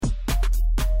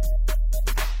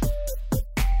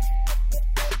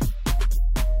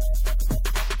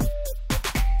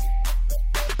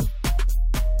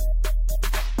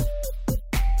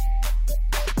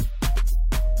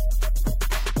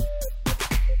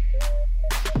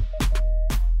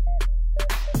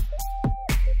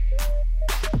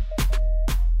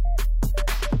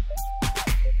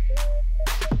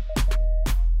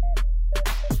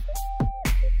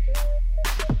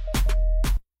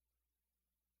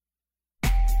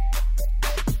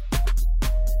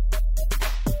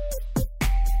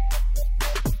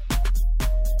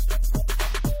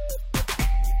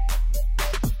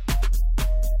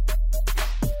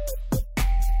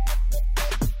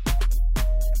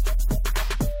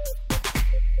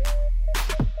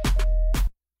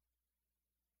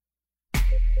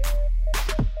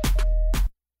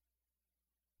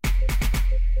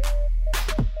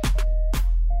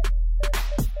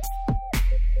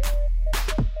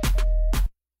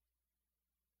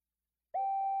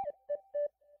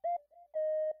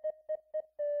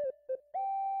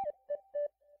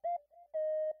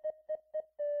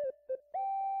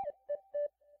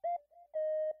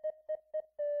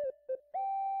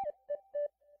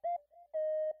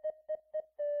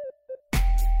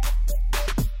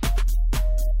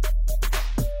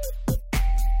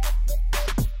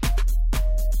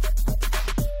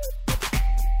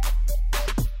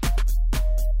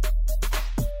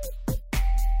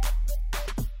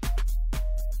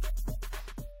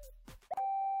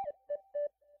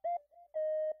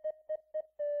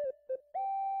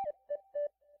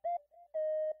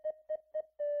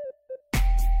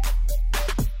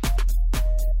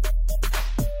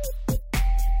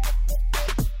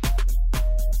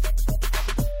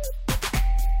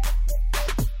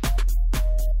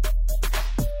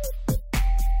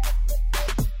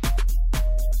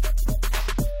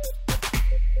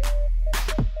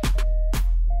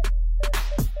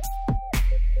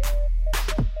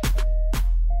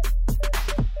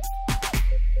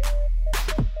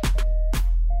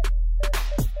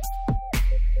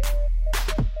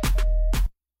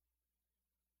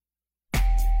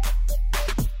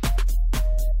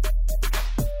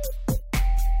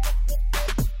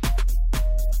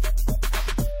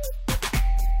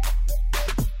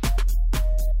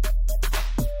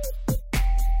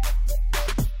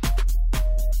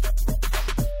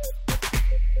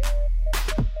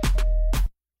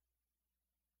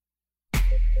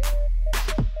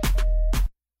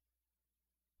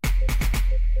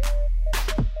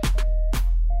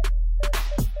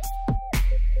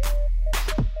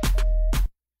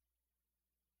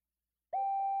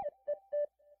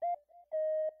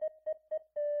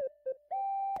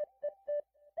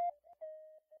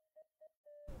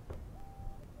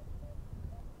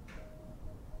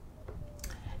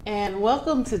And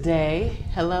welcome today.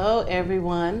 Hello,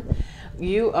 everyone.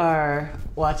 You are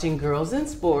watching Girls in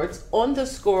Sports on the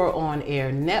Score On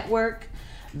Air Network,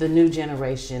 the new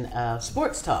generation of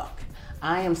sports talk.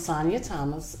 I am Sonia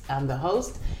Thomas. I'm the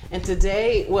host. And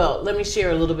today, well, let me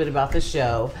share a little bit about the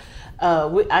show.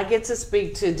 I get to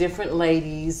speak to different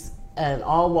ladies in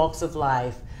all walks of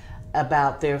life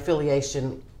about their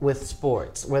affiliation with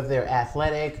sports, whether they're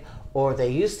athletic or they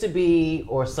used to be,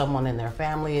 or someone in their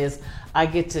family is. I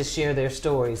get to share their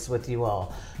stories with you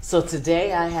all. So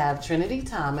today I have Trinity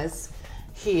Thomas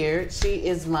here. She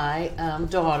is my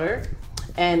daughter,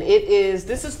 and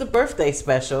this is the birthday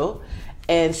special,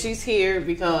 and she's here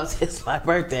because it's my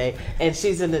birthday, and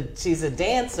she's a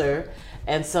dancer,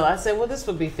 and so I said, well, this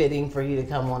would be fitting for you to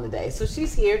come on today. So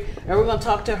she's here, and we're going to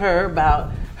talk to her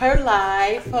about her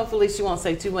life. Hopefully she won't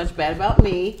say too much bad about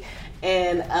me.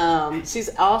 And she's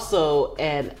also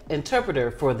an interpreter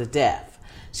for the deaf.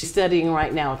 She's studying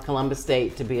right now at Columbus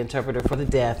State to be interpreter for the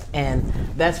deaf, and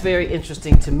that's very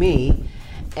interesting to me.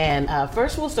 And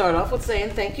first we'll start off with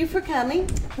saying thank you for coming.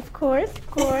 Of course.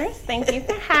 Thank you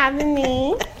for having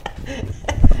me.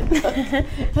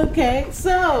 Okay,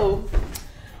 so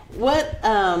what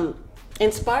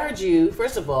inspired you,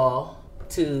 first of all,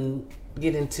 to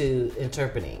get into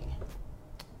interpreting?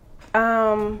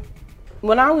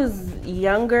 When I was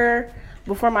younger,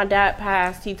 before my dad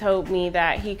passed, he told me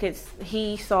that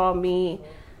he saw me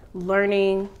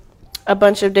learning a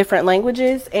bunch of different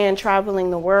languages and traveling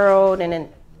the world and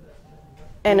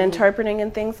interpreting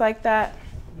and things like that.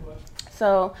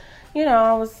 So,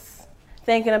 I was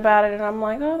thinking about it, and I'm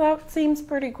like, oh, that seems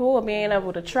pretty cool, being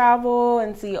able to travel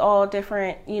and see all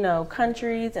different,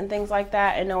 countries and things like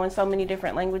that, and knowing so many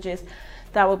different languages.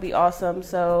 That would be awesome.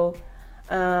 So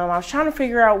I was trying to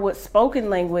figure out what spoken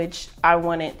language I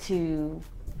wanted to,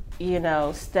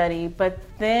 study. But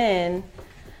then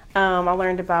I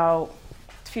learned about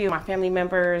a few of my family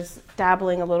members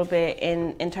dabbling a little bit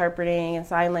in interpreting and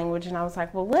sign language. And I was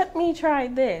like, well, let me try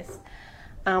this.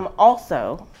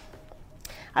 Also,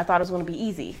 I thought it was going to be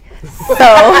easy. So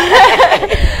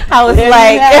I was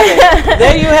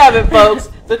there you have it, folks,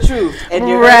 the truth. And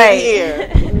you're right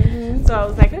here. So I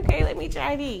was like, okay, let me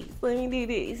try these. Let me do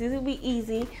this. This will be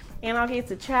easy. And I'll get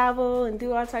to travel and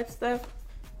do all types of stuff.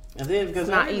 And then, because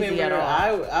I remember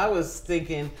I was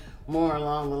thinking more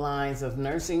along the lines of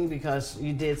nursing, because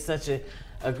you did such a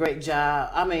great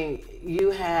job. I mean, you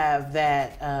have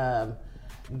that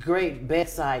great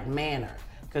bedside manner,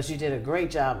 because you did a great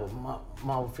job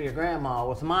for your grandma.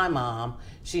 With my mom,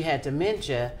 she had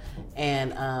dementia,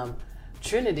 and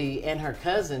Trinity and her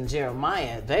cousin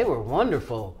Jeremiah, they were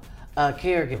wonderful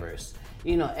caregivers,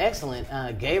 excellent.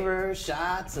 Gave her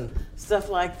shots and stuff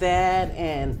like that.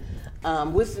 And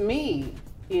with me,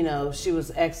 she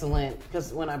was excellent,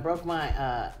 because when I broke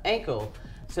my ankle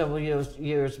several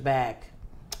years back,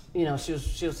 she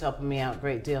was helping me out a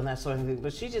great deal and that sort of thing.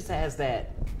 But she just has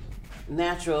that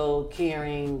natural,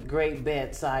 caring, great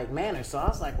bedside manner. So I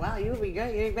was like, wow, you'll be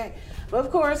great. You're back. But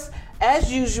of course,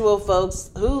 as usual, folks,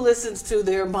 who listens to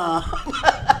their mom?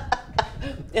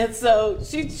 And so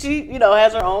she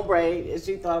has her own brain, and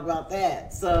she thought about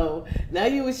that. So now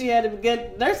you wish you had to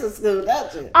get nursing school,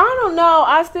 don't you? I don't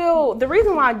know. The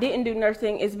reason why I didn't do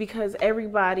nursing is because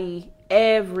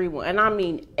everyone, and I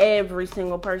mean every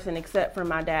single person except for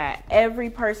my dad, every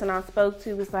person I spoke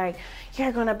to was like,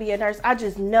 you're going to be a nurse. I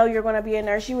just know you're going to be a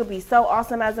nurse. You would be so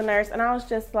awesome as a nurse. And I was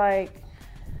just like,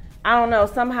 I don't know,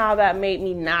 somehow that made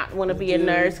me not want to be a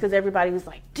nurse, because everybody was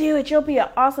like, dude, you'll be an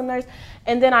awesome nurse.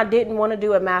 And then I didn't want to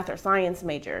do a math or science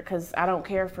major, because I don't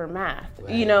care for math.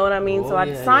 Right. You know what I mean?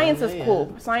 Science is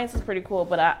cool. Science is pretty cool.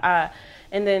 But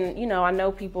and then, I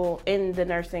know people in the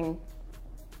nursing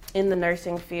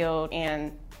field,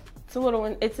 and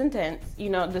it's intense.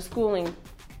 The schooling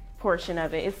portion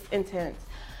of it, it's intense.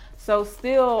 So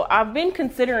still, I've been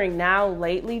considering now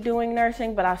lately doing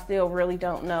nursing, but I still really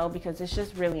don't know, because it's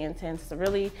just really intense. So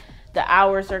really, the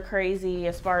hours are crazy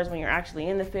as far as when you're actually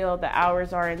in the field. The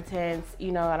hours are intense.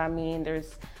 You know what I mean?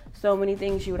 There's so many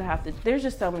things there's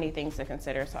just so many things to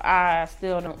consider. So I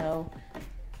still don't know.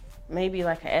 Maybe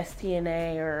like a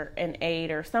STNA or an aide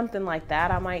or something like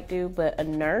that I might do, but a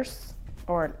nurse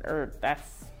or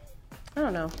that's, I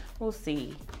don't know. We'll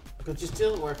see. But you're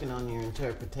still working on your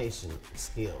interpretation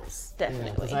skills.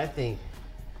 Definitely. Because I think,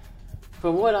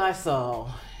 from what I saw,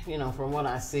 from what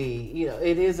I see,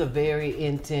 it is a very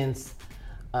intense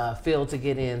field to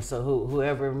get in. So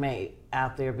whoever may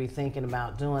out there be thinking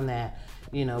about doing that,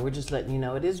 we're just letting you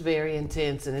know it is very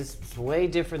intense, and it's way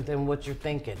different than what you're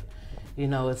thinking.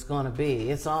 It's going to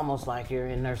be. It's almost like you're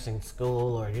in nursing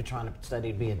school, or you're trying to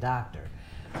study to be a doctor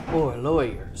or a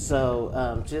lawyer.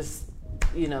 So just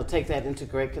take that into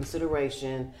great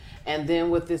consideration. And then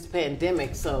with this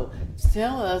pandemic, so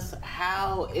tell us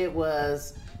how it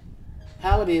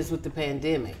is with the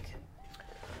pandemic.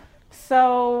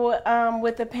 So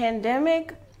with the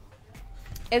pandemic,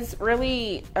 it's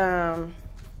really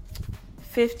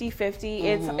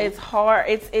 50-50. It's hard.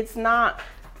 It's not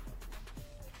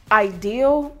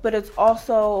ideal, but it's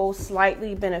also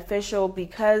slightly beneficial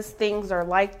because things are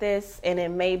like this, and it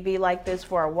may be like this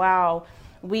for a while.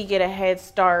 We get a head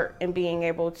start in being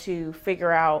able to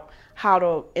figure out how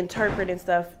to interpret and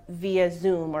stuff via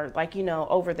Zoom or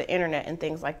over the internet and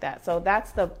things like that. So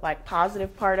that's the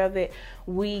positive part of it.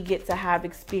 We get to have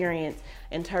experience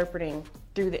interpreting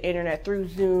through the internet, through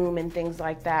Zoom and things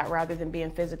like that, rather than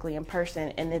being physically in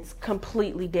person. And it's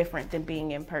completely different than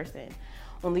being in person.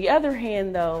 On the other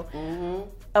hand, though,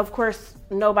 of course,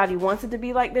 nobody wants it to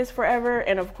be like this forever.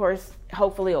 And of course,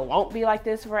 hopefully it won't be like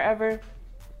this forever.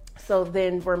 So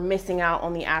then we're missing out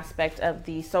on the aspect of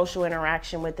the social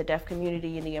interaction with the deaf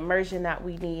community and the immersion that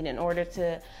we need in order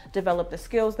to develop the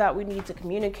skills that we need to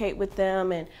communicate with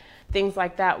them and things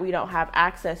like that we don't have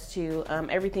access to.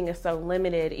 Everything is so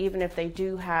limited. Even if they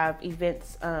do have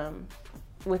events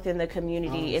within the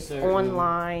community, it's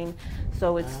online,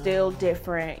 so it's still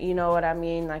different. You know what I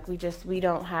mean? We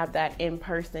don't have that in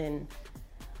person.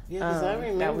 Yeah, because I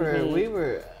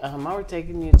remember I were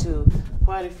taking you to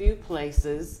quite a few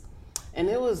places, and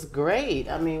it was great.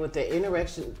 I mean, with the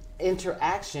interaction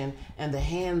and the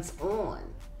hands-on,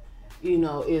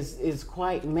 is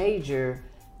quite major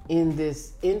in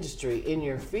this industry, in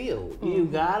your field. You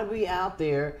gotta be out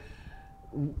there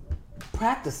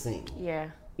practicing.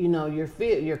 Yeah. Your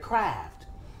field, your craft.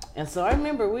 And so I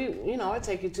remember I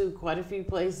take you to quite a few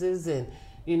places, and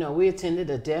we attended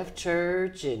a deaf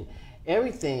church and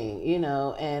everything,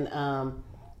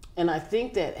 and I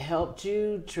think that helped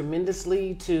you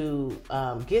tremendously to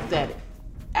get that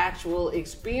actual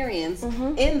experience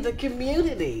in the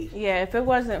community. Yeah, if it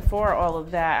wasn't for all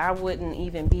of that, I wouldn't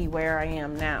even be where I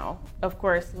am now. Of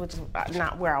course, which is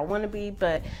not where I want to be,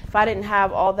 but if I didn't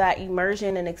have all that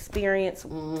immersion and experience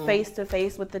face to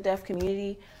face with the deaf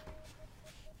community,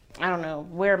 I don't know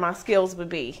where my skills would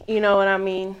be. You know what I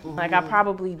mean? I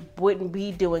probably wouldn't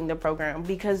be doing the program,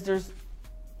 because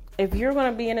if you're going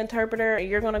to be an interpreter, if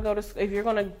you're going to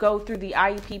go through the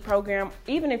IEP program,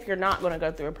 even if you're not going to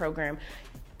go through a program,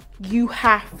 you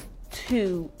have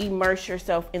to immerse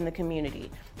yourself in the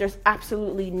community. There's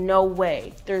absolutely no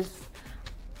way. There's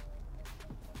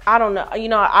no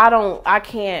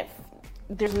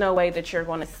way that you're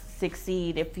going to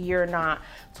succeed if you're not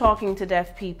talking to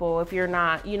deaf people, if you're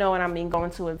not,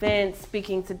 going to events,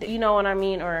 speaking to,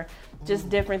 or just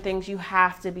different things. You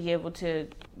have to be able to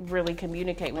really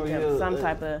communicate with them, some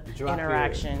type of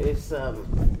interaction. It's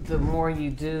the more you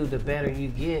do, the better you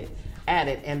get at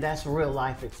it, and that's real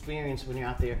life experience when you're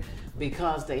out there,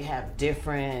 because they have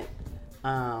different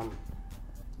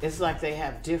it's like they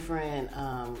have different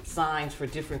signs for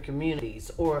different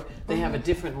communities, or they have a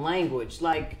different language,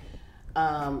 like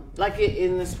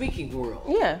in the speaking world.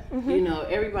 Yeah.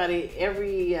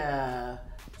 Every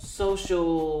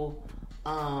social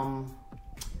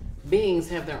beings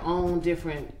have their own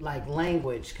different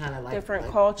language, kind of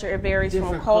different culture. It varies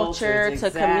from culture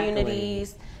to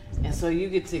communities. And so you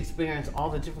get to experience all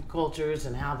the different cultures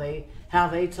and how they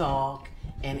talk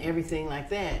and everything like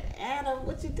that. Adam,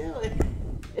 what you doing?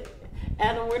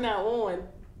 Adam, we're not on.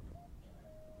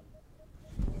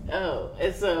 Oh,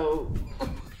 and so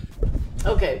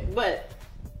okay, but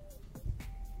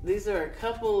these are a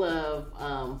couple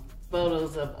of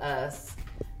photos of us,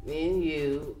 me and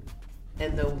you,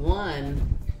 and the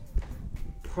one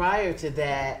prior to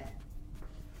that,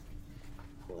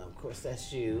 well, of course,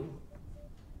 that's you.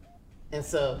 And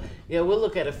so, we'll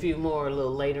look at a few more a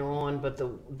little later on, but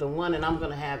the one, and I'm going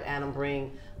to have Adam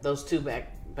bring those two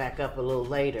back up a little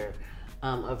later,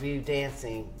 of you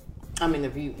dancing. I mean,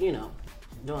 of you,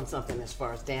 doing something as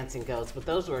far as dancing goes. But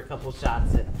those were a couple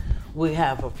shots, and we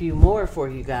have a few more for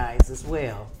you guys as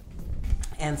well.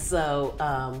 And so,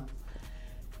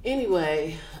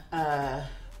 anyway,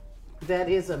 that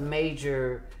is a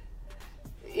major,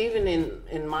 even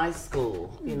in my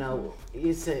school,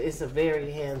 it's a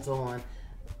very hands-on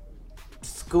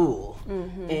school,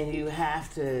 and you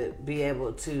have to be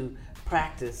able to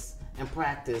practice and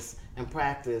practice and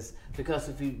practice, because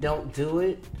if you don't do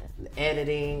it,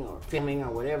 editing or filming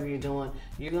or whatever you're doing,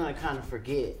 you're going to kind of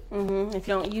forget. If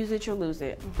you don't use it, you'll lose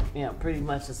it. Yeah, pretty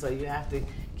much. And so you have to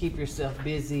keep yourself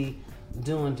busy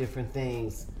doing different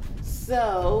things.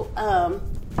 So,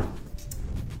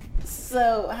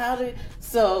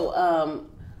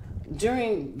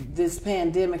 during this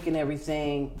pandemic and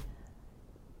everything,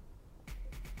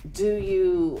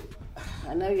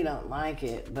 I know you don't like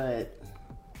it, but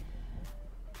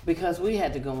because we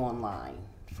had to go online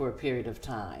for a period of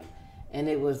time, and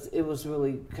it was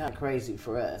really kind of crazy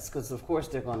for us because of course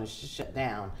they're going to shut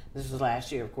down. This was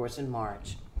last year, of course, in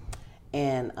March,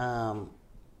 and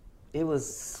it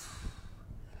was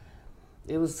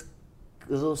a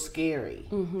little scary,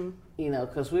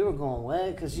 because we were going,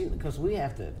 what? Because we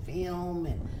have to film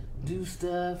and do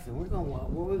stuff, and we're going,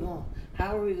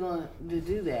 how are we going to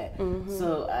do that?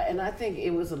 So, and I think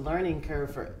it was a learning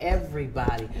curve for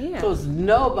everybody, because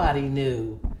nobody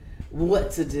knew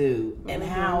what to do and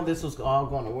how this was all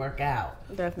going to work out.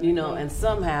 Definitely. And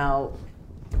somehow,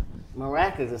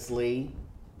 miraculously,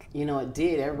 it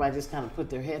did. Everybody just kind of put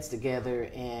their heads together,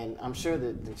 and I'm sure the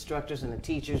instructors and the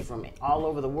teachers from all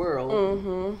over the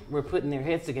world were putting their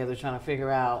heads together trying to figure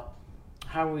out,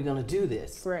 how are we going to do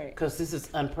this? Right. Because this is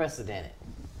unprecedented.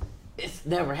 It's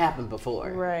never happened before.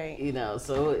 Right.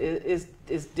 So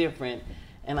it's different.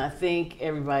 And I think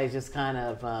everybody just kind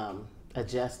of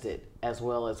adjusted as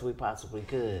well as we possibly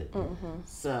could.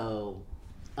 So,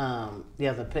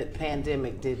 the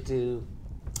pandemic did do,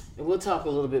 and we'll talk a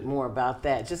little bit more about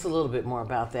that,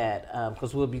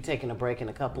 because we'll be taking a break in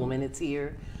a couple of minutes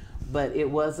here. But it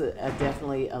was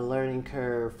definitely a learning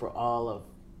curve for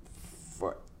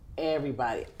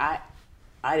everybody. I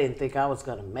didn't think I was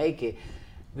going to make it,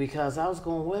 because I was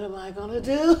going, what am I going to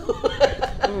do?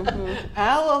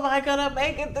 How am I going to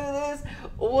make it through this?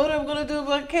 What am I going to do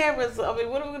about cameras? What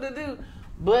am I going to do?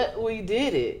 But we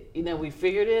did it. We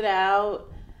figured it out,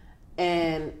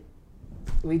 and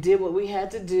we did what we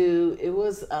had to do. It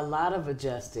was a lot of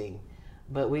adjusting,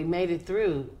 but we made it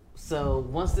through. So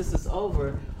once this is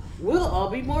over, we'll all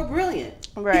be more brilliant.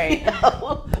 Right.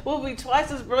 We'll be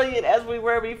twice as brilliant as we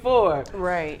were before.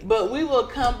 Right. But we will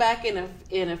come back in a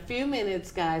few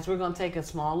minutes, guys. We're going to take a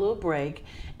small little break,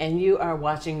 and you are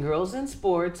watching Girls in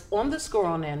Sports on the Score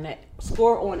on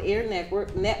Air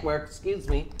Network. Excuse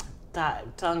me,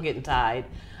 tongue getting tied.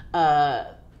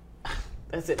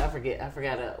 That's it. I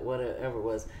forgot whatever it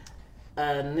was.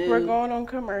 We're going on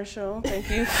commercial. Thank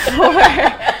you for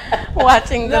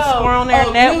watching the Score on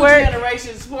Air Network. New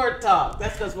Generation Sport Talk.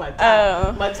 That's because my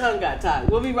tongue got tied.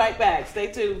 We'll be right back. Stay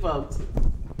tuned, folks.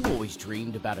 You've always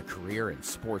dreamed about a career in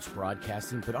sports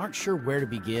broadcasting, but aren't sure where to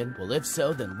begin? Well, if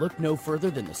so, then look no further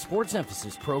than the Sports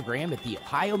Emphasis program at the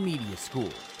Ohio Media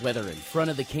School. Whether in front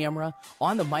of the camera,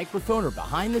 on the microphone, or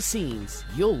behind the scenes,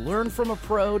 you'll learn from a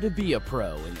pro to be a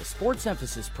pro in the Sports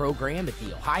Emphasis program at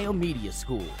the Ohio Media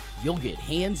School. You'll get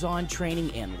hands-on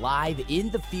training and live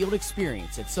in-the-field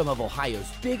experience at some of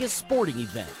Ohio's biggest sporting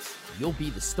events. You'll be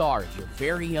the star of your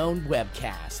very own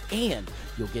webcast, and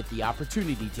you'll get the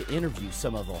opportunity to interview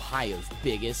some of Ohio's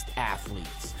biggest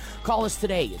athletes. Call us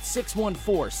today at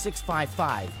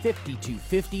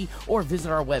 614-655-5250 or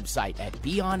visit our website at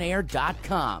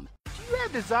beonair.com. Do you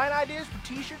have design ideas for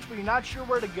t-shirts but you're not sure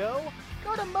where to go?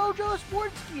 Go to Mojo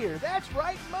Sports Gear. That's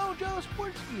right, Mojo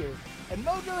Sports Gear. At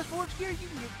Mojo Sports Gear, you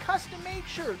can get custom-made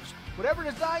shirts. Whatever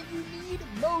design you need,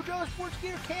 Mojo Sports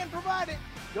Gear can provide it.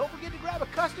 Don't forget to grab a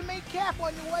custom-made cap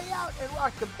on your way out and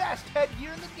rock the best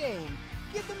headgear in the game.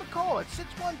 Give them a call at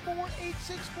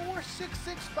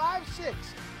 614-864-6656.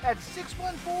 That's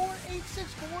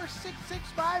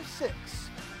 614-864-6656.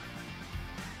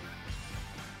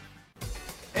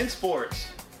 In sports,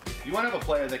 you want to have a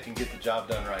player that can get the job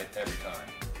done right every time.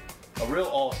 A real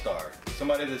all-star,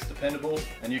 somebody that's dependable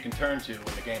and you can turn to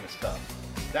when the game is tough.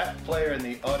 That player in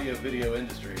the audio-video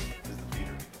industry is the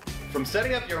theater people. From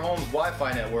setting up your home's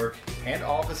Wi-Fi network and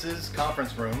offices,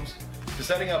 conference rooms, to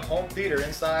setting up home theater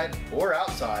inside or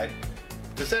outside,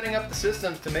 to setting up the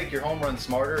systems to make your home run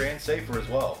smarter and safer as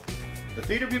well. The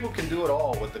theater people can do it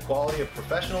all with the quality of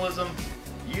professionalism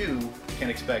you can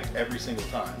expect every single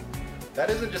time. That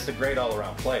isn't just a great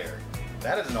all-around player,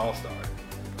 that is an all-star.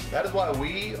 That is why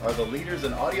we are the leaders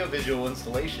in audiovisual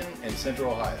installation in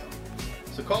Central Ohio.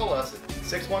 So call us at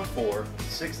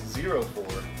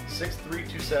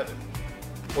 614-604-6327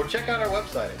 or check out our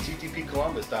website at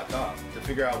ttpcolumbus.com to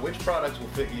figure out which products will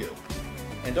fit you.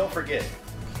 And don't forget,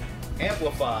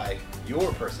 amplify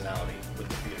your personality with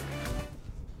the theater.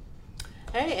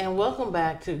 Hey, and welcome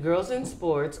back to Girls in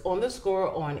Sports on the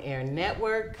Score on Air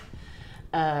Network,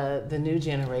 the New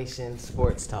Generation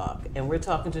Sports Talk. And we're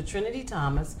talking to Trinity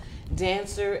Thomas,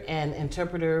 dancer and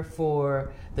interpreter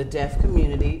for the deaf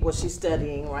community. Well, she's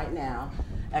studying right now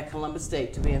at Columbus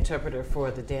State to be interpreter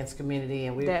for the dance community,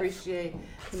 and we appreciate.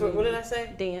 What did I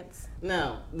say? Dance.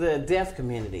 No, the deaf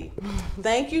community.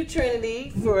 Thank you,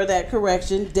 Trinity, for that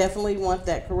correction. Definitely want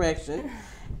that correction,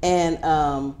 and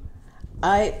I'm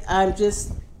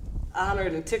just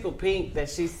honored and tickled pink that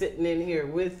she's sitting in here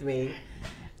with me.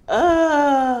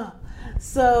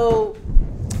 So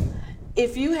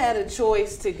if you had a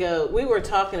choice to go, we were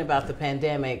talking about the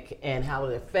pandemic and how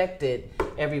it affected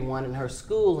everyone in her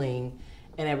schooling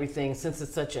and everything, since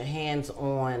it's such a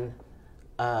hands-on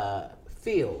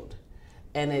field,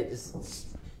 and it's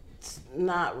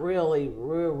not really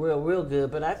real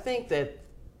good. But I think that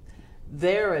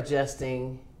they're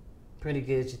adjusting pretty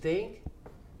good. You think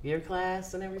your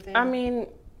class and everything? I mean,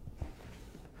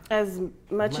 as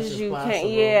much as you possible. can.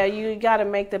 Yeah, you got to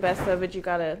make the best of it. You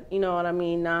got to, you know what I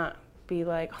mean, not be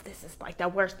like, oh, this is like the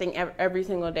worst thing ever, every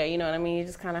single day. You know what I mean? You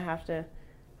just kind of have to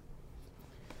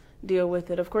deal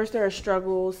with it. Of course, there are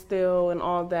struggles still and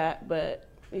all that, but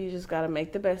you just got to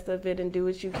make the best of it and do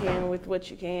what you can with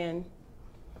what you can.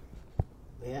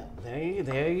 Yeah,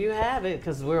 there you have it,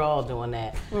 because we're all doing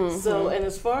that. Mm-hmm. So, and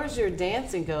as far as your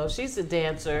dancing goes, she's a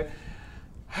dancer.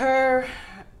 Her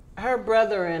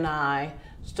brother and I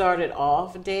started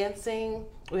off dancing.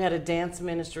 We had a dance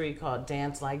ministry called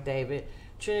Dance Like David.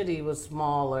 Trinity was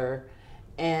smaller,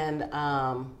 and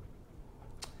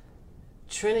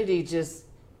Trinity just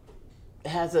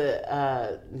has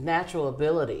a natural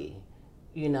ability,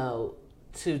 you know,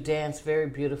 to dance very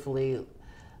beautifully.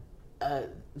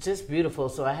 Just beautiful.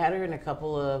 So I had her in a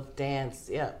couple of dance,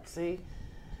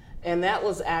 and that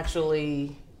was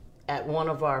actually at one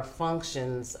of our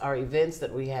functions, our events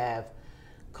that we have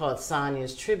called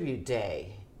Sonia's Tribute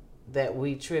Day, that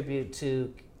we tribute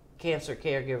to cancer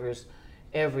caregivers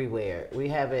everywhere. We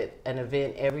have an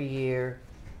event every year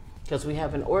because we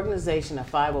have an organization, a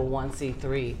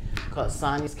 501c3 called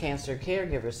Sonia's Cancer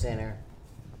Caregiver Center,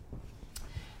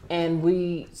 and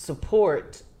we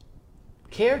support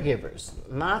caregivers,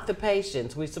 not the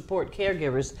patients. We support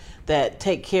caregivers that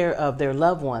take care of their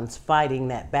loved ones fighting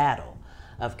that battle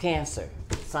of cancer.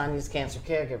 Sonia's Cancer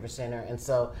Caregiver Center. And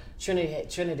so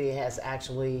Trinity has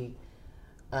actually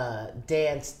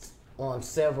danced on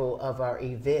several of our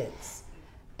events.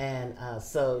 And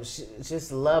so she's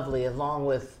just lovely, along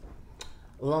with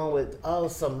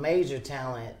some major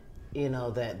talent, you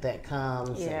know, that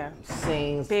comes and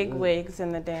sings. Big wigs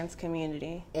in the dance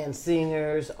community. And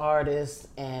singers, artists,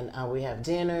 and we have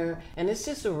dinner. And it's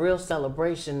just a real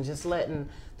celebration, just letting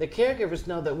the caregivers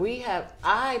know that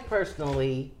I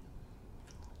personally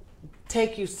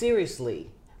take you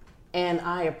seriously, and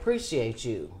I appreciate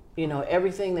you. You know,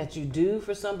 everything that you do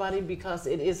for somebody, because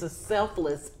it is a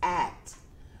selfless act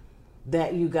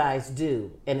that you guys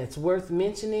do, and it's worth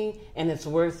mentioning, and it's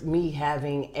worth me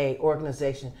having a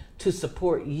organization to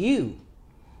support you,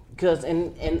 because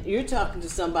and you're talking to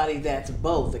somebody that's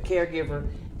both a caregiver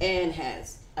and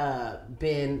has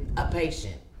been a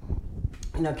patient,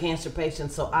 you know, cancer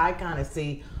patient. So I kind of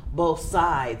see both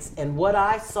sides, and what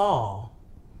I saw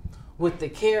with the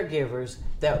caregivers,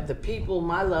 that the people,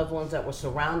 my loved ones that were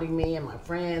surrounding me and my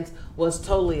friends, was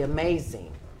totally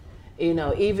amazing. You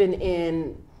know, even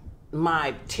in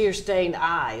my tear-stained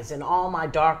eyes and all my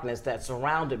darkness that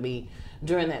surrounded me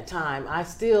during that time, I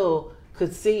still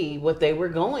could see what they were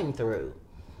going through.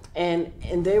 And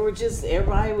they were just,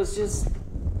 everybody was just,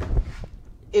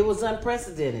 it was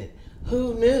unprecedented.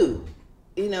 Who knew?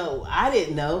 You know, I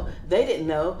didn't know, they didn't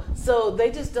know, so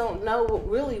they just don't know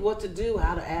really what to do,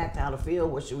 how to act, how to feel,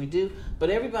 what should we do, but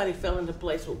everybody fell into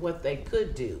place with what they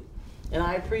could do. And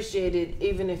I appreciate it,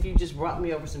 even if you just brought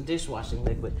me over some dishwashing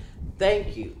liquid.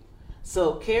 Thank you.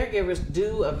 So caregivers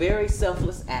do a very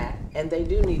selfless act, and they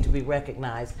do need to be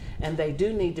recognized, and they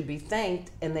do need to be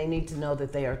thanked, and they need to know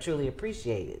that they are truly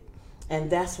appreciated. And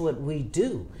that's what we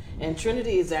do. And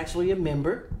Trinity is actually a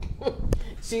member.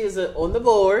 She is on the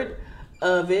board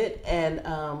of it, and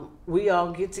we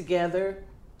all get together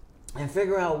and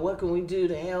figure out what can we do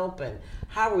to help and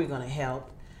how are we going to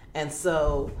help. And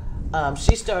so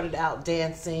she started out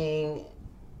dancing.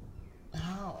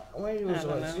 When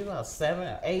was she about 7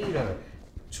 or 8 or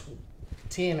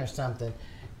 10 or something,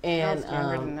 and I was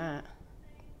younger than that.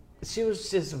 She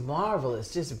was just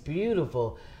marvelous, just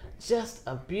beautiful, just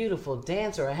a beautiful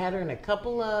dancer. I had her in a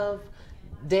couple of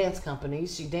dance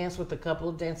companies. She danced with a couple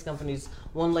of dance companies.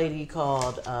 One lady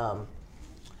called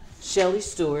Shelly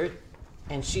Stewart,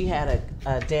 and she had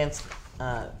a dance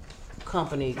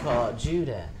company called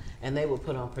Judah, and they would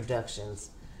put on productions.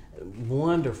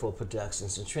 Wonderful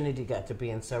productions, and Trinity got to be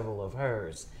in several of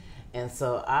hers. And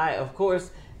so I, of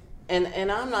course, and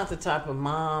I'm not the type of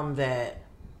mom that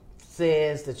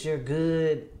says that you're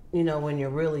good, you know, when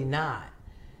you're really not.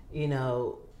 You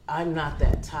know, I'm not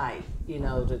that type, you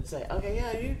know, to say, okay,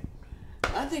 yeah,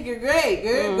 I think you're great,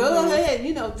 girl. Mm-hmm. Go ahead,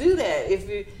 you know, do that. If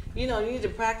you know, you need to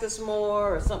practice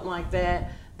more or something like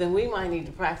that, then we might need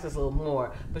to practice a little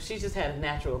more. But she just had a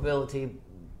natural ability.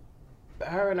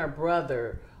 Her and her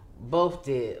brother both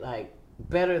did, like,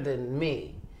 better than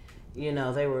me. You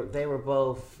know, they were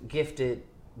both gifted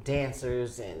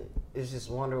dancers, and it's just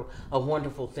a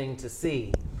wonderful thing to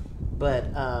see. But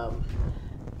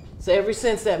so ever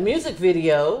since that music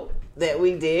video that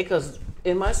we did, because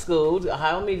in my school, the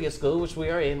Ohio Media School, which we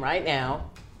are in right now,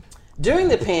 during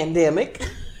the pandemic,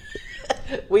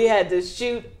 we had to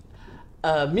shoot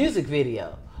a music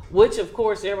video, which of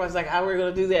course everybody's like, how are we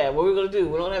going to do that? What are we going to do?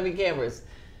 We don't have any cameras.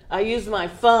 I used my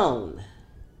phone,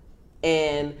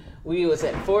 and we was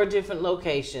at 4 different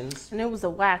locations. And it was a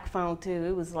whack phone too.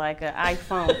 It was like an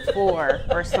iPhone 4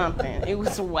 or something. It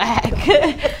was whack.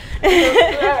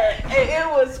 It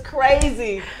was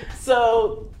crazy.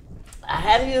 So I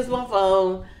had to use my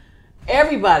phone.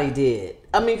 Everybody did.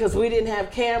 I mean, because we didn't have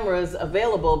cameras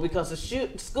available because the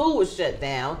school was shut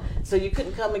down, so you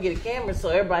couldn't come and get a camera. So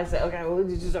everybody said, "Okay, well, we'll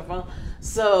just use our phone."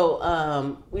 So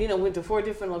went to 4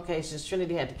 different locations.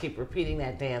 Trinity had to keep repeating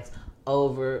that dance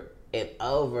over and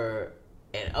over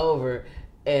and over.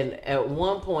 And at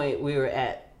one point, we were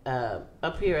at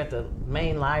up here at the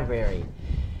main library,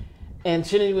 and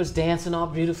Trinity was dancing all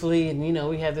beautifully. And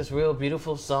we had this real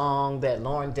beautiful song that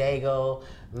Lauren Daigle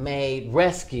made,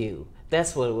 "Rescue."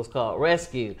 That's what it was called,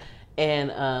 "Rescue."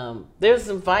 And there's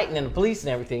some fighting and the police and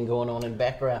everything going on in the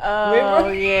background. Oh,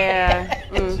 remember? yeah.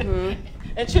 Mm-hmm.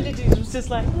 And Trinity was just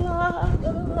like, la,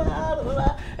 la, la, la,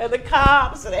 la. And the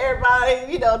cops and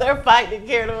everybody, they're fighting and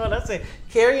carrying on. I said,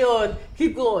 carry on,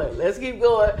 keep going, let's keep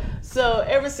going. So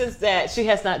ever since that, she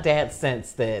has not danced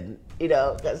since then,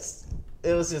 because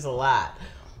it was just a lot.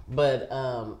 But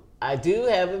I do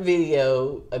have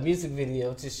a music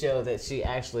video to show that she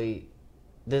actually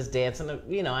does dance. And,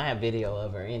 I have video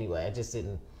of her anyway. I just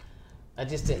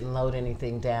didn't load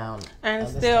anything down. And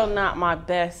it's still not my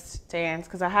best dance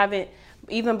because I haven't,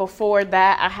 even before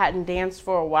that, I hadn't danced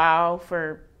for a while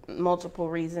for multiple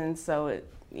reasons. So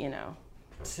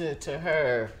to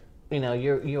her,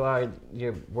 you are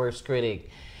your worst critic,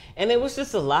 and it was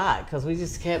just a lot because we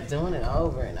just kept doing it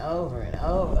over and over and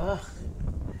over. Ugh.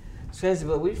 It's crazy,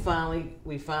 but we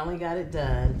finally got it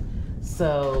done.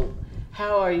 So,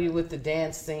 how are you with the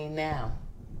dance scene now?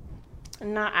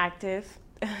 Not active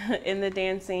in the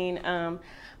dance scene.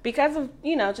 Because of,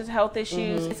 just health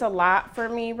issues. Mm-hmm. It's a lot for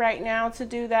me right now to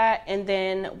do that. And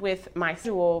then with my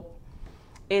schedule,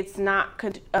 it's not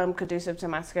conducive to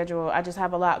my schedule. I just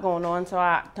have a lot going on, so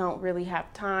I don't really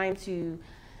have time to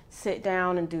sit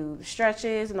down and do the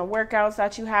stretches and the workouts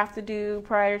that you have to do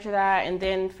prior to that, and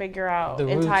then figure out the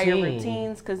entire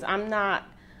routines, because I'm not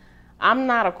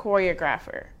a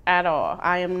choreographer at all.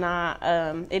 I am not.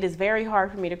 It is very hard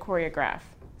for me to choreograph.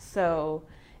 So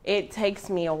it takes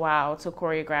me a while to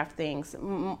choreograph things.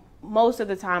 Most of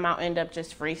the time I'll end up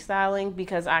just freestyling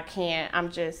because I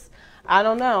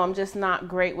don't know. I'm just not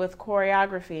great with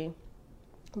choreography.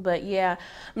 But yeah,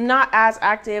 I'm not as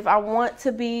active. I want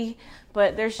to be,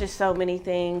 but there's just so many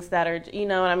things that are,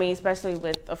 what I mean, especially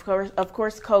with, of course,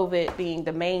 COVID being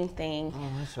the main thing.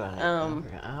 Oh, that's right.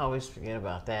 I always forget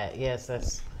about that. Yes,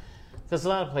 that's because a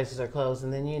lot of places are closed,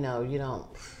 and then, you don't.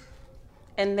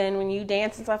 And then when you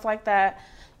dance and stuff like that,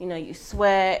 you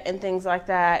sweat and things like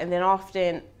that. And then I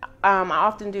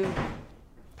often do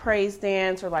praise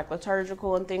dance or like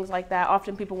liturgical and things like that.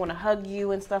 Often people want to hug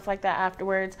you and stuff like that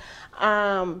afterwards.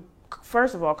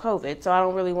 First of all, COVID, so I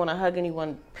don't really want to hug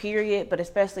anyone, period, but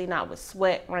especially not with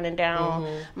sweat running down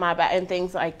my back and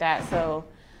things like that. So,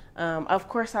 of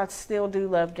course, I still do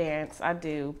love dance. I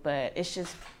do, but it's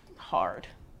just hard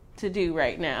to do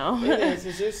right now. It is.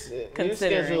 It's just, your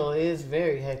schedule is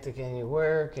very hectic, and you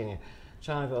work, and you're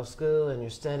trying to go to school, and you're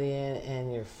studying,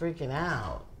 and you're freaking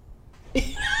out.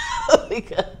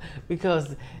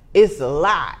 because it's a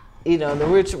lot.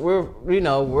 We're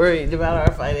worried about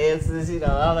our finances,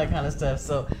 all that kind of stuff.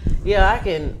 So yeah, I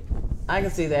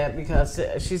can see that, because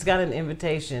she's got an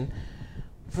invitation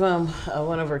from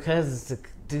one of her cousins to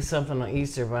do something on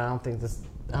Easter, but I don't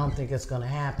think it's going to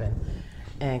happen.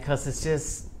 And because it's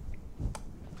just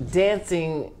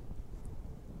dancing,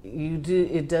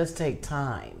 it does take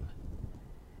time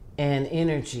and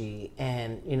energy,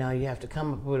 and you have to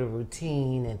come up with a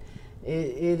routine, and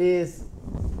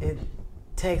it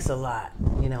takes a lot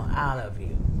out of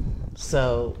you.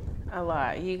 So a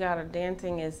lot.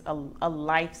 Dancing is a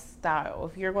lifestyle.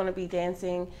 If you're going to be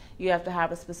dancing, you have to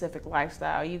have a specific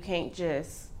lifestyle. You can't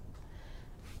just,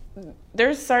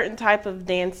 there's certain type of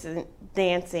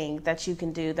dancing that you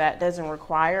can do that doesn't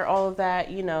require all of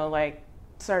that, like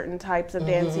certain types of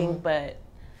dancing, but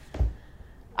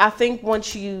I think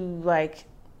once you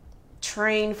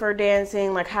train for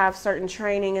dancing, have certain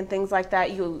training and things like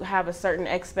that, you have a certain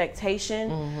expectation.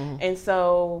 And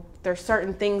so there's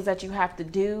certain things that you have to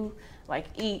do. like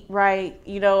eat right,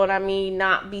 you know what I mean?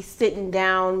 Not be sitting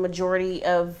down majority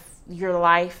of your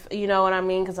life, you know what I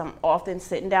mean? Because I'm often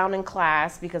sitting down in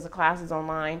class because the class is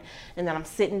online, and then I'm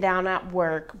sitting down at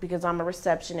work because I'm a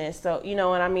receptionist. So, you know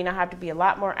what I mean? I have to be a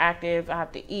lot more active. I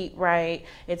have to eat right.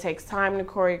 It takes time to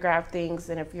choreograph things.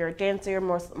 And if you're a dancer, you're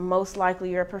most likely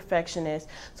you're a perfectionist.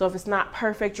 So if it's not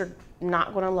perfect, you're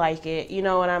not going to like it. You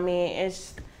know what I mean?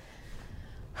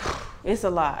 It's a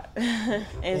lot.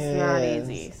 It's not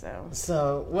easy.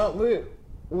 So, well,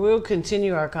 we'll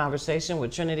continue our conversation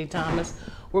with Trinity Thomas.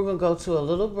 We're going to go to a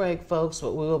little break, folks,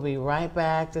 but we will be right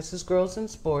back. This is Girls in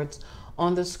Sports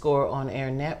on the Score on Air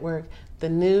Network, the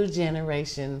new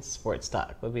generation sports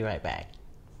talk. We'll be right back.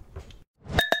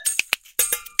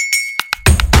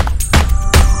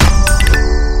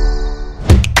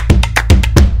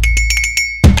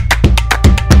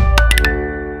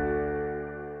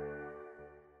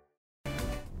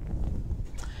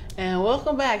 And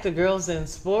welcome back to Girls in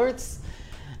Sports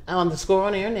on the Score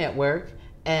on Air Network.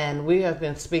 And we have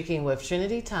been speaking with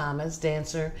Trinity Thomas,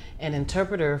 dancer and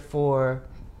interpreter for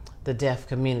the deaf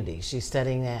community. She's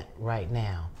studying that right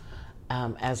now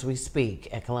as we speak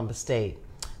at Columbus State.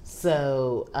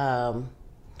 So,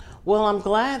 well, I'm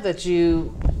glad that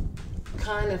you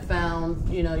kind of found,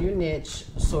 you know, your niche,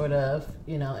 sort of,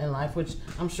 you know, in life, which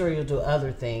I'm sure you'll do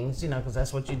other things, you know, because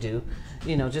that's what you do.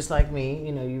 You know, just like me,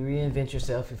 you know, you reinvent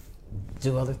yourself, you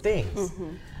do other things.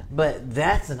 Mm-hmm. But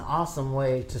that's an awesome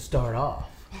way to start off,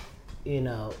 you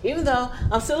know, even though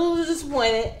I'm still a little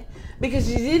disappointed because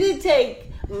you didn't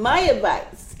take my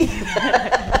advice.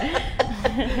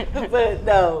 But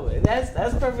no, that's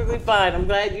perfectly fine. I'm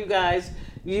glad you guys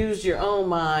used your own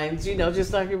minds, you know,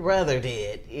 just like your brother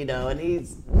did, you know, and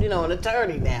he's, you know, an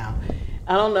attorney now.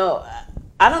 I don't know.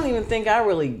 I don't even think I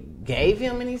really gave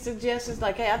him any suggestions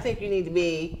like, hey, I think you need to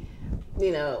be,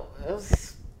 you know,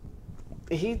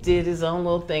 he did his own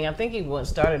little thing. I think he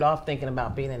started off thinking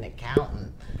about being an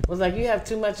accountant. It was like, you have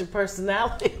too much of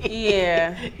personality.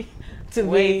 Yeah.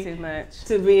 Way too much.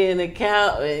 To be an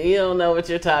accountant. You don't know what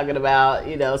you're talking about,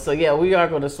 you know. So, yeah, we are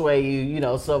going to sway you, you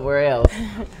know, somewhere else.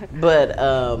 But,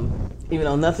 even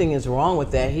though nothing is wrong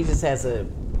with that, he just has a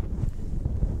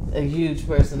huge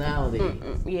personality.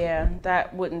 Yeah,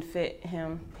 that wouldn't fit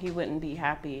him. He wouldn't be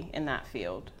happy in that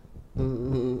field.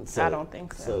 Mm-hmm. So, I don't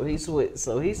think so.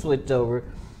 So he switched over,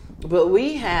 but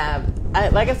we have,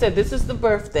 like I said, this is the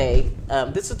birthday.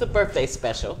 This is the birthday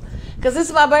special because this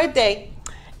is my birthday,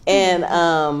 and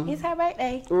it's her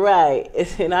birthday, right?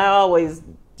 And I always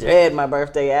dread my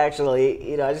birthday.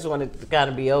 Actually, you know, I just want it to kind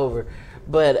of be over,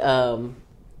 but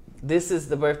this is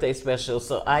the birthday special,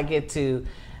 so I get to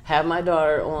have my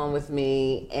daughter on with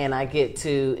me, and I get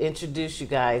to introduce you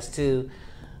guys to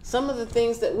some of the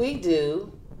things that we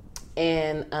do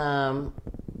and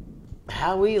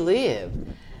how we live.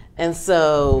 And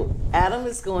so Adam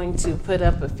is going to put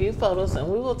up a few photos, and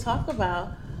we will talk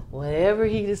about whatever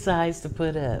he decides to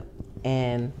put up.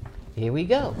 And here we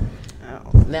go.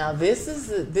 Oh. Now this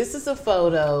is a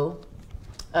photo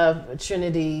of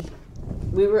Trinity.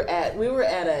 We were at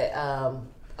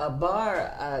a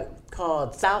bar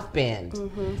called South Bend,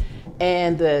 mm-hmm.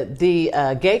 and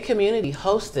the gay community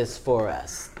hosts this for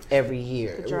us every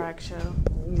year. The drag show.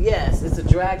 Yes, it's a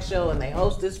drag show, and they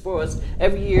host this for us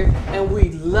every year, and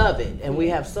we love it, and we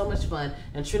have so much fun.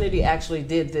 And Trinity actually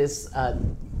did this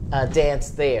dance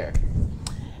there,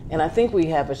 and I think we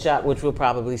have a shot which we'll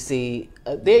probably see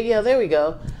there. Yeah, there we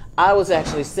go. I was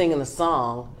actually singing the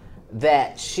song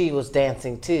that she was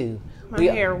dancing to. My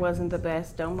hair wasn't the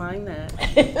best. Don't mind that.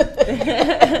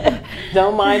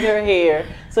 Don't mind her hair.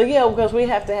 So yeah, because we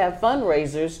have to have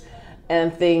fundraisers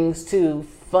and things to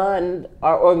fund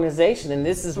our organization, and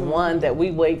this is one that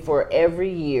we wait for every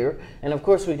year. And of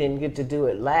course we didn't get to do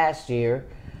it last year,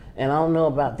 and I don't know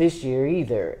about this year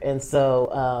either. And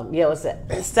so yeah, it's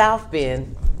at South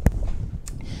Bend.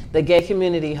 The gay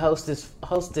community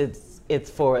hosted it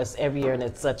for us every year, and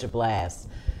it's such a blast.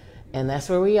 And that's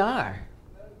where we are.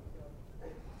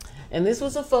 And this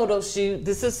was a photo shoot.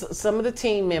 This is some of the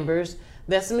team members.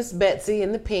 That's Miss Betsy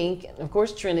in the pink, and of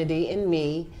course Trinity and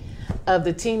me. Of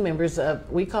the team members of,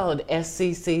 we call it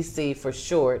SCCC for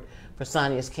short, for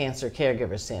Sonia's Cancer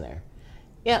Caregiver Center.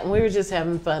 Yeah, and we were just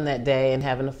having fun that day and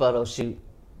having a photo shoot.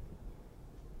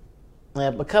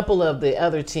 A couple of the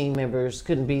other team members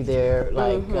couldn't be there.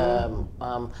 Like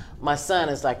my son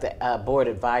is like the board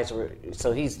advisor,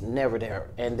 so he's never there.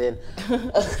 And then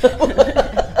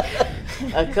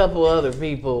a couple other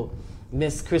people.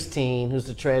 Miss Christine, who's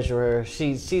the treasurer,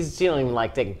 she don't even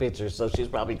like taking pictures, so she's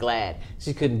probably glad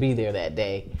she couldn't be there that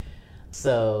day.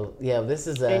 So yeah, this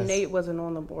is us. And Nate wasn't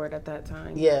on the board at that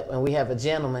time. Yeah, and we have a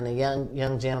gentleman, a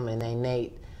young gentleman named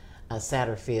Nate,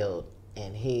 Satterfield,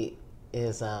 and he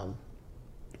is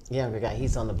younger guy.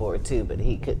 He's on the board too, but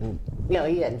he couldn't. He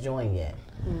hadn't joined yet,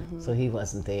 so he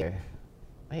wasn't there.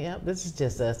 But yeah, this is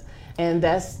just us, and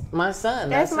that's my son.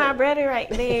 That's my brother right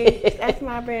there. That's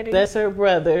my brother. That's her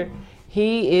brother.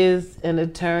 He is an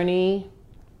attorney.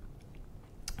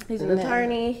 He's an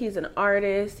attorney. He's an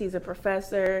artist. He's a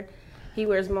professor. He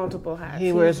wears multiple hats.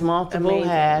 He wears multiple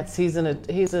hats. He's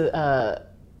a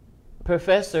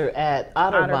professor at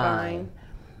Otterbein,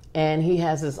 and he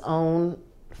has his own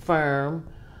firm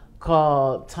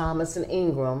called Thomas and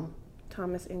Ingram.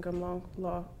 Thomas Ingram Law.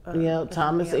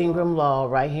 Thomas Ingram Law,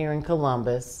 right here in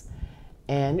Columbus.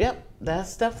 And yep,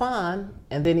 that's Stefan.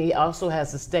 And then he also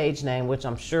has a stage name, which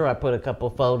I'm sure I put a couple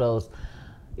photos.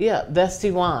 Yeah, that's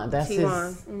Tijuan.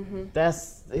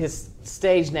 That's his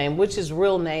stage name, which his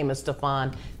real name is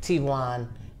Stefan Tijuan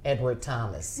Edward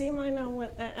Thomas. He might not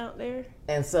want that out there.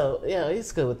 And so,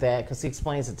 he's good with that because he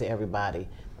explains it to everybody.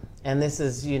 And this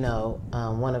is,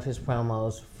 one of his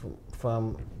promos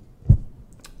from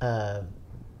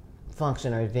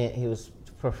function or event he was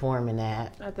performing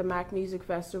at the Mac Music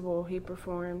Festival. He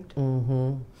performed.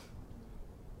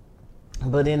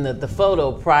 But in the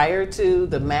photo prior to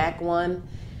the Mac one,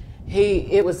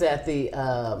 it was at the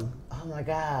oh my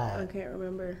God, I can't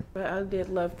remember, but I did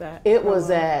love that. It was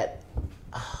at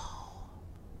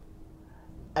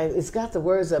it's got the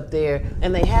words up there,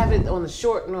 and they have it on the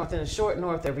Short North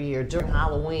every year during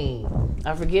Halloween.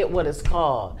 I forget what it's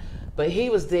called. But he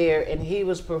was there, and he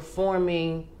was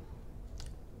performing.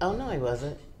 Oh, no, he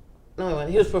wasn't. No, he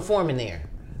wasn't. He was performing there.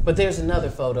 But there's another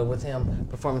photo with him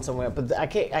performing somewhere. But I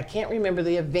can't remember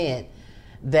the event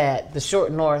that the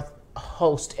Short North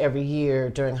host every year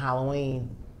during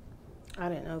Halloween. I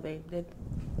didn't know they did.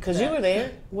 Because you were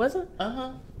there. Was it?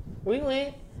 We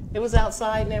went. It was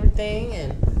outside and everything,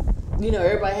 and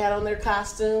everybody had on their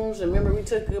costumes. And remember, we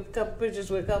took a couple pictures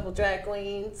with a couple drag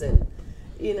queens, and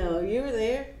you were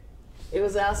there. It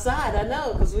was outside, I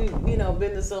know, because we've,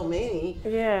 been to so many I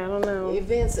don't know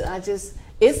events.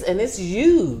 It's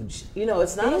huge.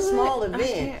 It's not a small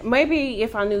event. Maybe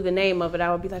if I knew the name of it, I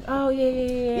would be like, oh, yeah.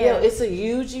 Yeah, it's a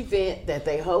huge event that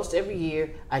they host every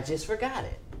year. I just forgot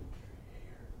it.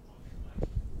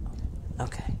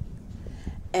 Okay.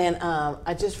 And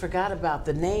I just forgot about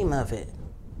the name of it.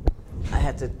 I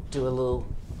had to do a little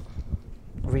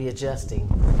readjusting.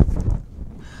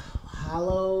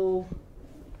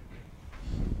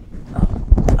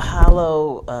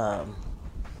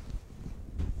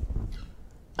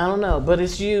 I don't know, but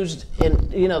it's used in,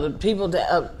 the people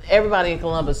that, everybody in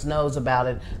Columbus knows about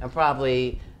it, and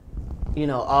probably,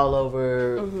 all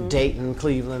over Dayton,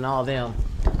 Cleveland, all them,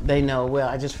 they know, well,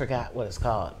 I just forgot what it's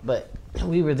called, but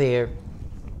we were there,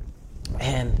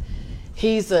 and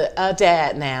he's a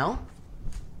dad now.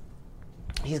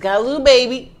 He's got a little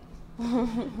baby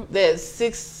that's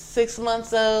six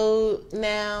months old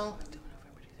now.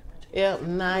 Yep,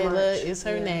 Nyla is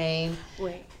her name.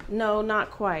 Wait, no, not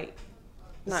quite.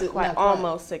 Not quite.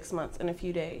 Almost 6 months in a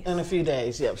few days. In a few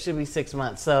days, yep, should be 6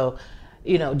 months. So,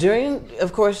 during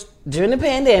the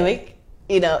pandemic,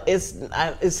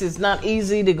 it's just not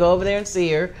easy to go over there and see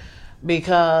her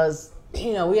because,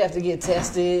 we have to get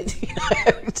tested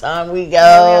every time we go.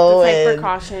 Yeah, we have to take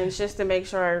precautions just to make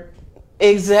sure.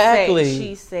 Exactly.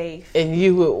 She's safe. And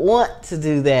you would want to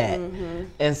do that.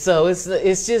 And so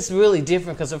it's just really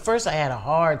different because at first I had a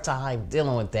hard time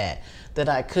dealing with that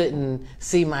I couldn't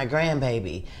see my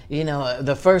grandbaby.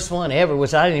 The first one ever,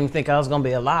 which I didn't even think I was going to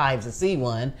be alive to see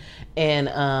one. And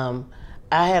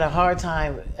I had a hard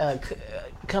time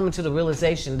coming to the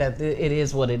realization that it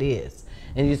is what it is.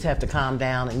 And you just have to calm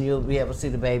down and you'll be able to see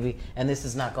the baby, and this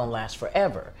is not going to last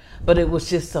forever. But it was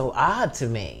just so odd to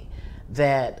me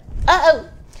that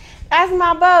that's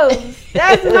my Bose.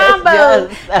 That's my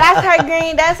Bose. That's her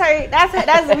green. That's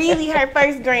really her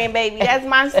first grandbaby. That's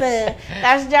my son.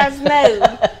 That's Jon Snow.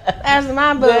 That's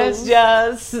my Bose. That's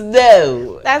Jon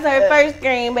Snow. That's her first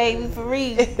grandbaby for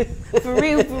real. For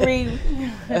real.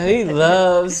 He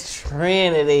loves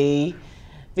Trinity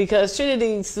because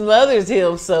Trinity smothers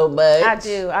him so much. I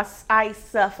do. I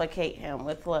suffocate him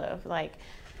with love. Like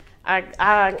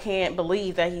I can't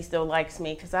believe that he still likes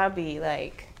me because I'd be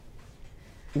like.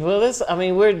 Well,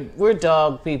 we're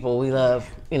dog people. We love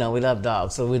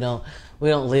dogs, so we don't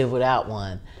live without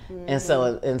one. And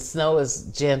so, and Snow is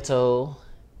gentle,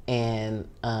 and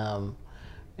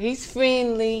he's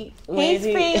friendly.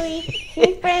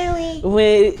 He's friendly.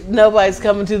 when nobody's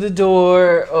coming to the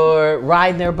door or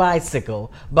riding their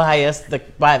bicycle by us,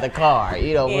 by the car.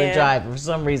 You know, we're Yeah. driving for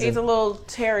some reason. He's a little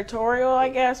territorial, I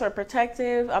guess, or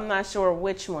protective. I'm not sure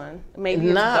which one. Maybe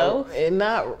it's both.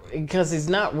 Not because he's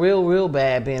not real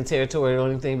bad being territorial or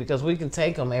anything, because we can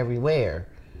take him everywhere,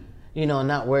 you know, and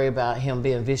not worry about him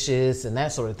being vicious and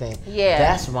that sort of thing. Yeah.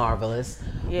 That's marvelous.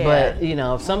 Yeah. But, you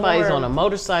know, if somebody's on a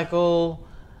motorcycle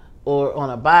or on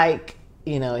a bike,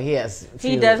 you know, he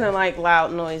doesn't like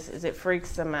loud noises. It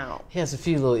freaks him out. He has a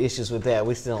few little issues with that.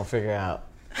 We still don't figure out.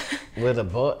 With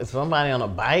somebody on a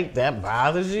bike, that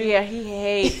bothers you? Yeah, he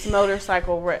hates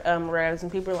motorcycle revs,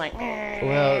 and people are like,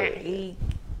 Well,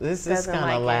 this is doesn't kind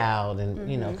like of it. loud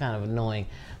and, you know, kind of annoying.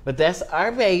 But that's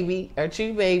our baby, our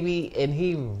true baby, and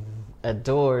he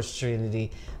adores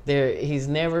Trinity. He's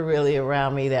never really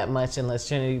around me that much unless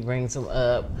Trinity brings him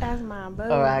up. That's my boo.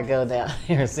 Or I go down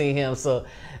here and see him. So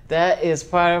that is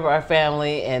part of our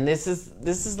family, and this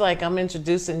is like I'm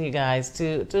introducing you guys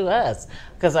to us,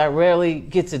 because I rarely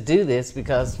get to do this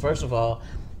because, first of all,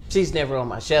 she's never on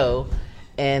my show,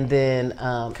 and then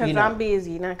Because you know, I'm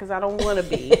busy, not because I don't want to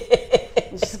be.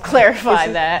 Just clarify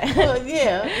that. well,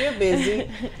 yeah, you're busy,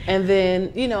 and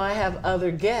then you know I have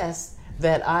other guests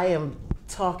that I am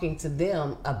talking to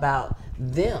them about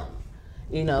them.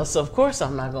 You know, so of course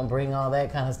I'm not gonna bring all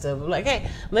that kind of stuff. I'm like, hey,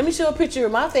 let me show a picture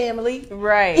of my family.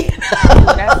 Right.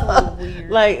 That's a little weird.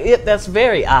 Like that's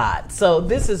very odd. So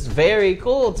this is very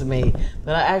cool to me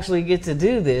that I actually get to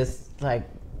do this. Like,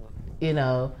 you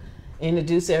know,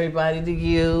 introduce everybody to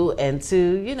you and to,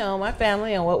 you know, my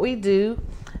family and what we do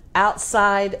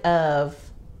outside of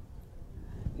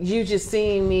you just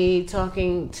seeing me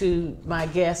talking to my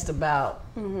guest about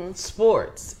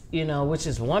sports, you know, which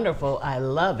is wonderful. I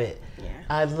love it. Yeah.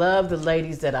 I love the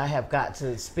ladies that I have got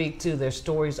to speak to. Their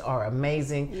stories are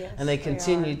amazing, Yes, and they they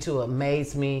continue are. to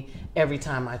amaze me every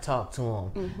time I talk to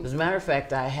them. As a matter of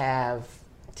fact, I have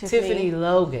Tiffany. Tiffany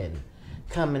Logan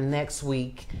coming next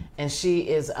week, and she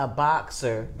is a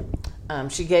boxer.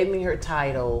 She gave me her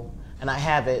title, and I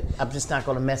have it. I'm just not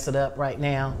going to mess it up right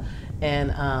now.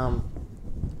 And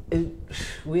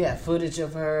we have footage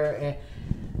of her, and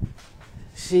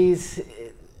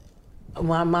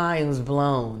my mind's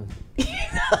blown. You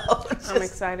know, I'm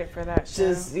excited for that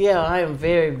show. I am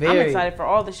very, very. I'm excited for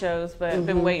all the shows, but I've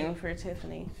been waiting for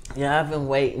Tiffany. Yeah, I've been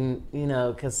waiting, you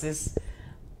know, because it's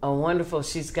a wonderful.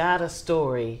 She's got a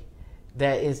story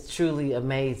that is truly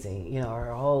amazing. You know,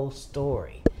 her whole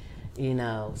story. You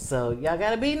know, so y'all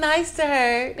gotta be nice to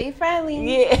her. Be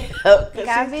friendly. Yeah,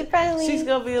 Gotta be friendly. She's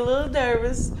gonna be a little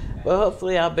nervous, but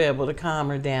hopefully I'll be able to calm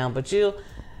her down. But you'll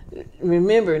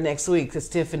remember next week, because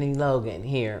Tiffany Logan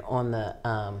here on the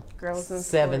Girls in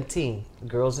 17th,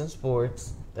 Girls in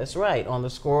Sports. That's right, on the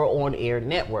Squirrel on Air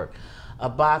Network. A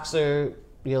boxer,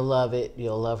 you'll love it.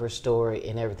 You'll love her story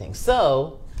and everything.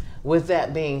 So, with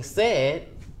that being said,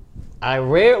 I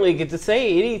rarely get to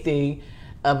say anything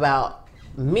about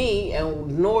me,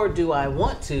 and nor do I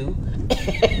want to,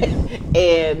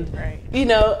 and Right. you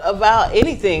know, about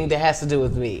anything that has to do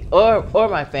with me or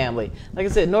my family. Like I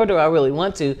said, nor do I really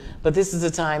want to, but this is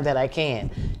a time that I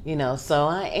can, you know, so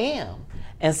I am.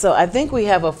 And so I think we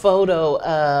have a photo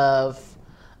of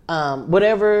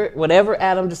whatever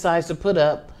Adam decides to put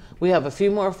up. We have a few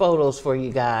more photos for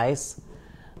you guys,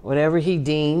 whatever he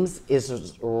deems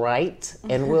is right,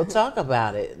 and we'll talk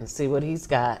about it and see what he's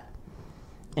got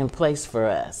in place for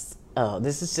us. Oh,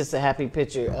 this is just a happy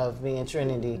picture of me and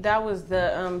Trinity. That was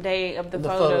the day of the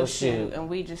photo shoot, and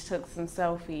we just took some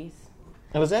selfies.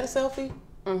 Was that a selfie?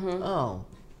 Mm-hmm. Oh.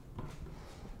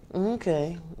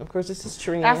 Okay. Of course, this is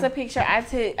Trina. That's a picture I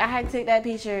took. I had to take that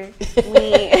picture.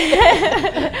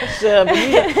 Sure,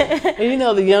 but you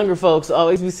know the younger folks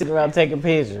always be sitting around taking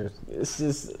pictures. It's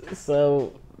just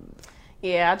so.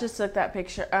 Yeah, I just took that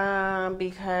picture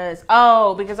because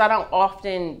I don't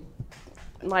often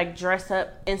like dress up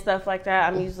and stuff like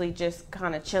that. I'm usually just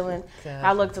kind of chilling. Gotcha.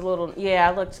 I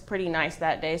looked pretty nice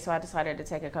that day, so I decided to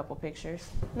take a couple pictures.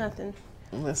 Nothing.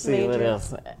 Let's see what Major.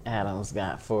 else Adam's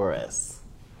got for us.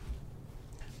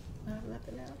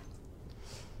 Nothing else.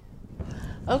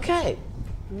 Okay.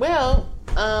 Well,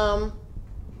 I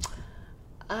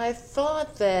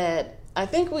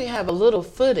think we have a little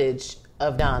footage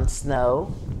of Jon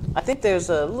Snow. I think there's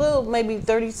a little, maybe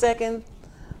 30-second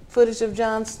footage of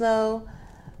Jon Snow.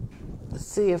 Let's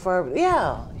see if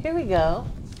here we go.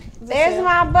 There's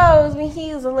my Bose when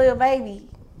he was a little baby.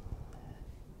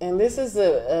 And this is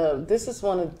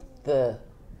one of the.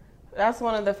 That's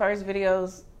one of the first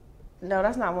videos No,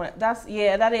 that's not one.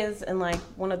 That is in like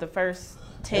one of the first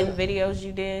 10 videos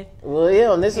you did. Well,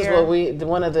 yeah, and this is Here. what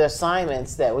one of the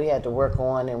assignments that we had to work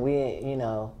on, and we,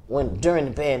 when during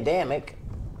the pandemic.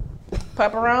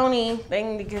 Pepperoni, they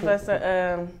need to give us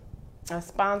a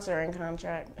sponsoring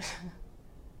contract.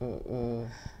 And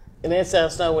that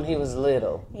sounds Snow when he was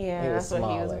little. Yeah, he was that's when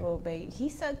he was a smaller. little baby.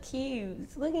 He's so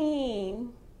cute. Look at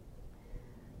him.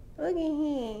 Look at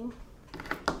him.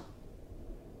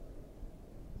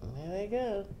 There they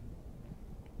go.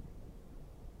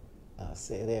 Oh,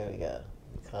 see, there we go.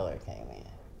 The color came in.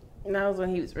 And that was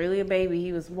when he was really a baby.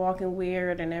 He was walking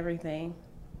weird and everything.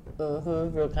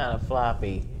 Real kind of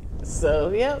floppy. So,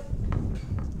 yep.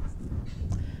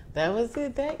 That was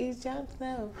it. That is Jon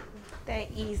Snow.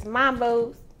 That is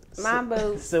Mambo.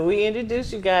 So we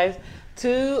introduced you guys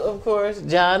to, of course,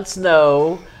 Jon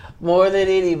Snow more than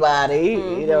anybody.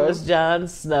 It's Jon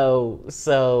Snow.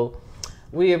 So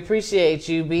we appreciate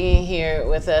you being here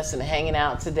with us and hanging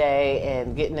out today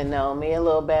and getting to know me a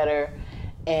little better,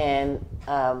 and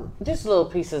just little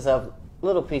pieces of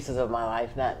my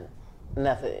life,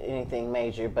 nothing anything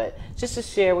major, but just to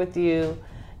share with you,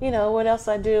 what else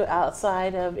I do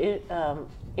outside of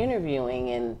interviewing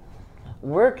and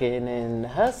working and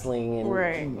hustling and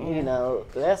right,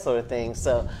 that sort of thing.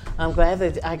 So I'm glad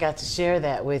that I got to share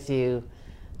that with you.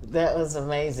 That was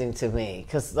amazing to me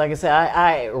because, like I said,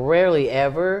 I rarely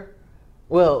ever,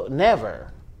 well,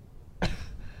 never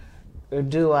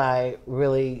do I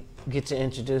really get to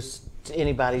introduce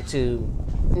anybody to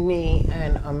me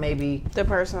or maybe the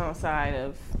personal side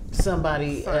of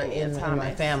somebody Sonya in my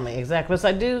Thomas. family. Exactly. So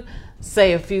I do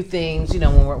say a few things,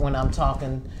 when I'm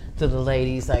talking to the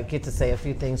ladies, I get to say a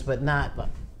few things, but not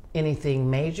anything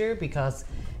major because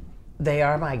they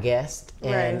are my guest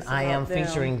and Right, I am about them.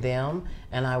 featuring them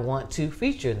and I want to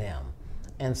feature them.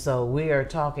 And so we are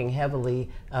talking heavily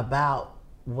about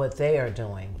what they are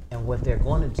doing and what they're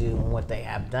going to do and what they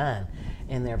have done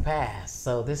in their past.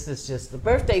 So this is just the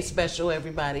birthday special,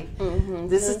 everybody.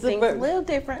 This is the things a little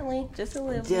differently, just a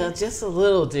little yeah, bit. just a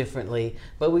little differently.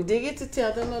 But we did get to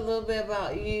tell them a little bit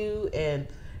about you and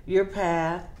your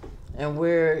path and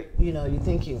where, you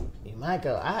think you might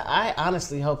go. I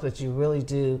honestly hope that you really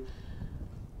do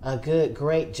a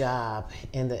great job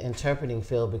in the interpreting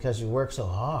field because you work so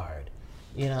hard.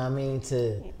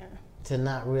 To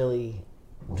not really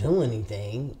do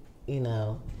anything,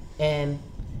 and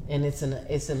it's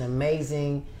an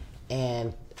amazing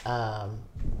and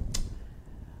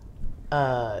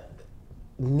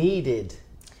needed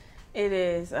It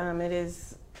is. It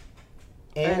is.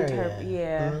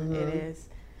 area. It is.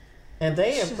 And they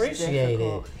It's just appreciate it.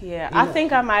 difficult. Yeah, You I know-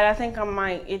 think I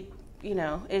might.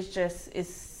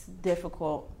 It's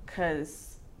difficult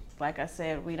because, like I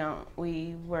said,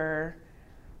 we were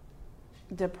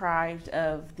deprived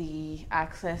of the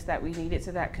access that we needed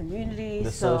to that community.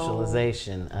 The so,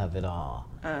 socialization of it all.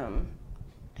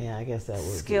 Yeah, I guess that would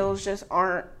skills just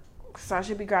aren't. So I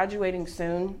should be graduating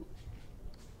soon,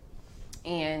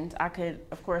 and I could,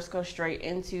 of course, go straight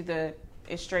into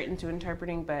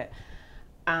interpreting, but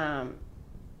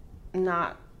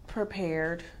not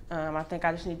prepared. I think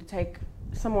I just need to take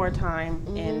some more time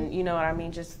and,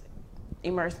 just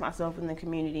immerse myself in the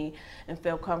community and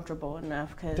feel comfortable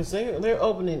enough. Because they're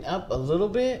opening up a little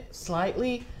bit,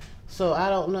 slightly. So I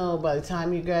don't know, by the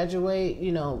time you graduate,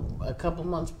 a couple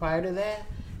months prior to that,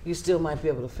 you still might be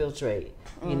able to filtrate,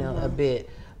 a bit.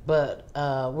 But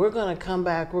we're going to come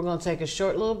back. We're going to take a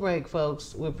short little break,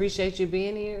 folks. We appreciate you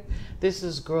being here. This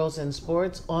is Girls in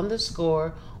Sports on the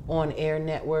Score on Air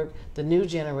Network, the new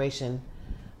generation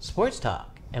sports talk.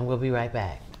 And we'll be right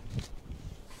back.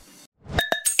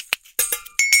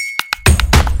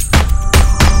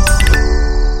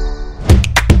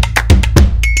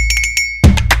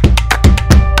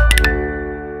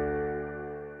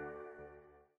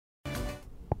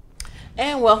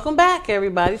 And welcome back,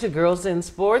 everybody, to Girls in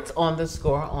Sports on the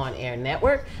Score on Air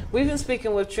Network. We've been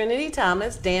speaking with Trinity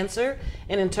Thomas, dancer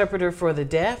and interpreter for the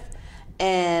deaf.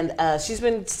 And she's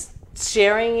been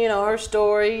sharing, her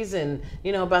stories and,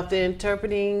 about the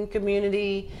interpreting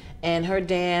community and her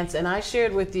dance. And I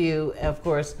shared with you, of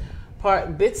course,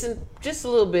 bits and just a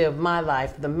little bit of my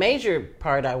life. The major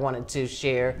part I wanted to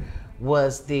share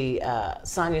was the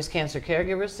Sonya's Cancer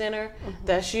Caregiver Center.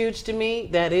 That's huge to me.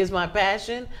 That is my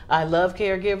passion. I love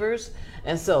caregivers.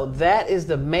 And so that is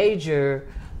the major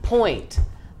point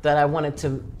that I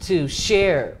wanted to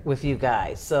share with you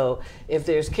guys. So if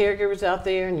there's caregivers out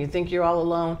there and you think you're all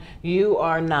alone, you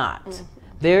are not.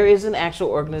 There is an actual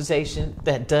organization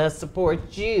that does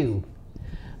support you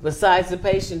besides the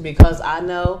patient, because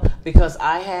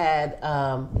I had,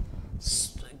 I'm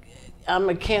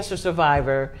a cancer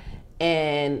survivor,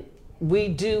 and we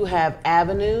do have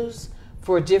avenues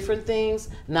for different things,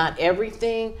 not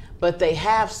everything, but they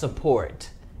have support.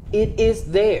 It is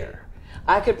there.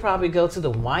 I could probably go to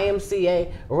the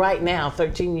YMCA right now,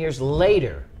 13 years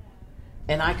later,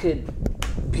 and I could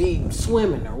be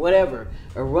swimming or whatever,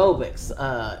 aerobics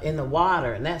in the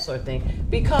water and that sort of thing,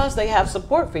 because they have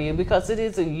support for you, because it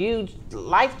is a huge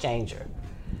life changer,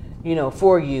 you know,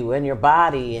 for you and your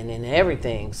body and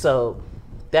everything. So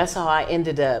that's how I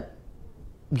ended up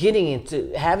getting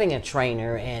into having a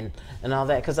trainer and all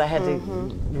that, because I had to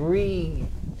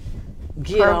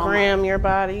program your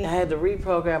body. I had to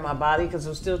reprogram my body because it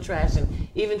was still trash, and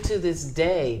even to this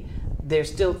day, there's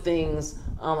still things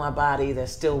on my body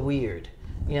that's still weird.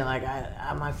 You know, like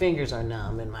my fingers are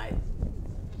numb and my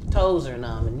toes are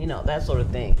numb, and you know, that sort of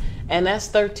thing. And that's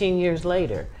 13 years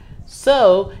later.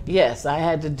 So yes, I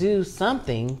had to do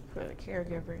something For the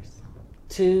caregivers.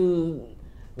 to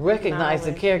recognize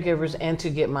the caregivers and to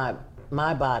get my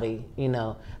body, you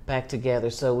know, back together.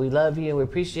 So we love you and we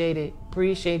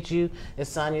appreciate you. It's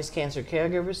Sonia's Cancer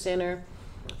Caregiver Center,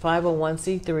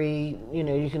 501c3. You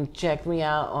know, you can check me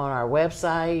out on our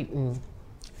website and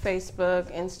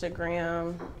Facebook,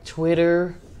 Instagram,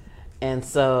 Twitter. And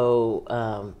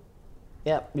so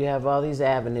yep, you have all these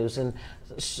avenues, and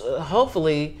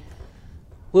hopefully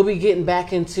we'll be getting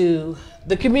back into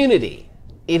the community,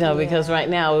 you know, because right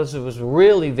now it was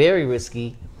really very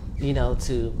risky, you know,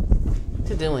 to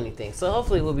do anything. So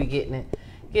hopefully we'll be getting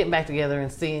back together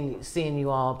and seeing you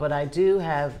all. But I do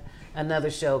have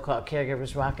another show called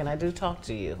Caregivers Rock, and I do talk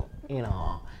to you, you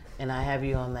know, and I have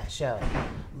you on that show.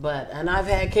 And I've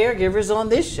had caregivers on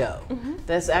this show.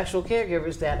 That's actual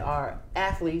caregivers that are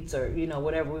athletes or, you know,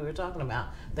 whatever we were talking about.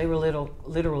 They were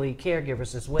literally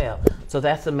caregivers as well. So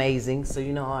that's amazing. So,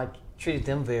 you know, I treated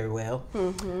them very well.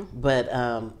 But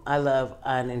I love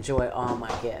and enjoy all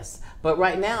my guests. But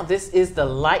right now, this is the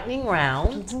lightning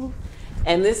round.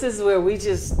 And this is where we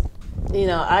just, you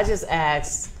know, I just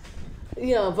ask,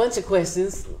 you know, a bunch of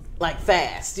questions, like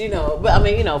fast, you know. But I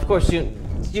mean, you know, of course,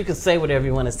 you can say whatever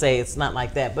you want to say. It's not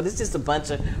like that. But it's just a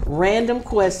bunch of random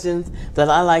questions that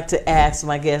I like to ask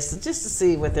my guests just to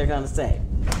see what they're going to say.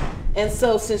 And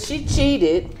so since she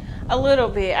cheated, a little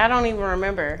bit, I don't even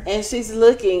remember, and she's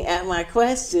looking at my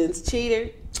questions, cheater,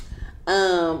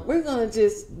 we're going to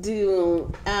just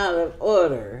do them out of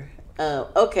order.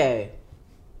 Okay.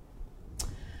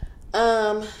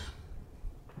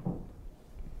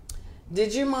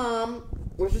 Did your mom,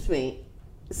 which was me,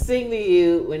 sing to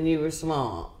you when you were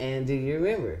small? And do you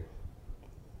remember?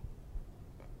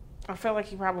 I feel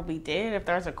like you probably did if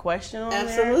there's a question on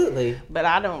Absolutely. there. But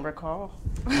I don't recall.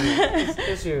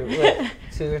 Because you're, what,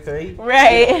 2 or 3?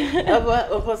 Right.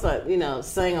 Of course, you know,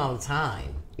 sang all the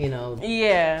time, you know.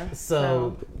 Yeah.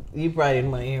 So you probably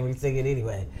didn't want to hear me sing it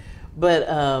anyway. But,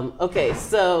 okay,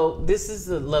 so this is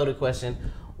a loaded question.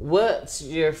 What's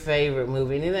your favorite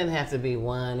movie? And it doesn't have to be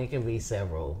one. It can be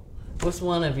several. What's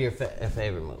one of your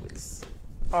favorite movies?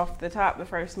 Off the top, the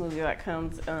first movie that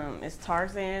comes is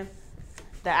Tarzan.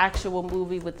 The actual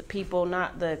movie with the people,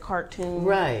 not the cartoon.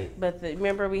 Right. But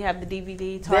remember we have the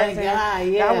DVD, Tarzan? That guy,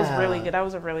 yeah. That was really good. That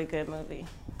was a really good movie.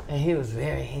 And he was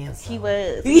very handsome. He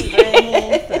was very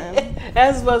handsome.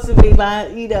 That's supposed to be my,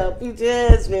 you know, future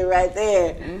husband right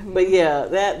there. But yeah,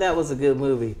 that was a good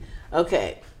movie.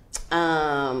 Okay.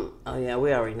 Oh yeah,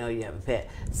 we already know you have a pet.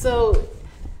 So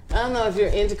I don't know if you're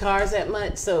into cars that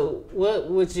much. So what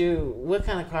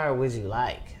kind of car would you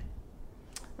like?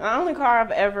 The only car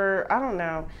I've ever, I don't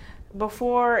know,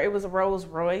 before it was a Rolls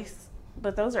Royce,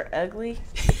 but those are ugly.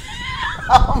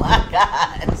 Oh my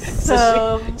God.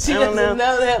 So she I doesn't don't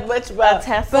know that much about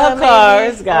Tesla,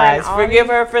 cars, maybe, guys. Forgive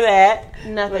her for that.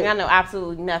 Nothing. I know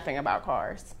absolutely nothing about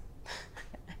cars.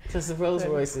 Because the Rolls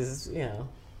Royces, you know.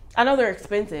 I know they're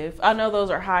expensive. I know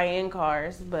those are high-end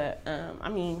cars, but I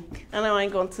mean, I know I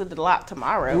ain't going to the lot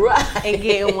tomorrow and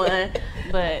get one.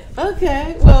 But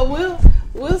okay, well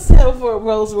we'll settle for a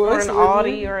Rolls Royce or an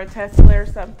Audi or a Tesla or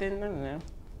something. I don't know.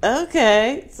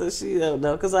 Okay, so she don't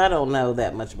know, because I don't know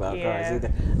that much about cars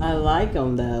either. I like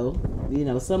them though. You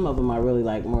know, some of them I really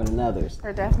like more than others.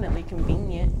 They're definitely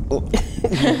convenient.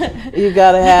 You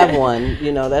gotta have one,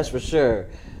 you know, that's for sure.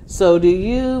 So do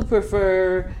you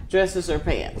prefer dresses or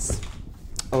pants?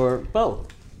 Or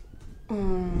both? I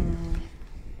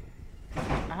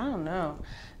don't know.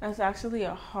 That's actually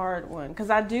a hard one, because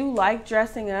I do like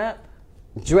dressing up.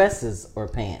 Dresses or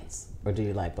pants? Or do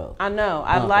you like both? I know.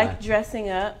 I like dressing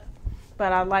up,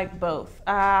 but I like both.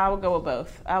 I would go with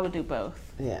both. I would do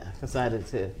both. Yeah, because I do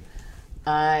too.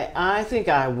 I think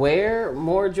I wear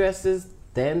more dresses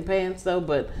than pants though,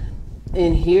 but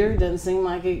in here it doesn't seem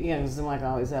like it. You know, it doesn't seem like I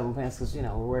always have on pants because, you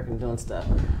know, we're working doing stuff.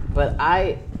 But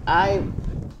I I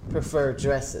prefer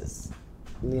dresses.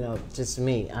 You know, just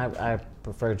me. I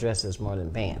prefer dresses more than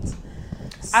pants.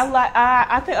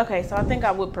 I think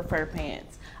I would prefer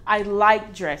pants. I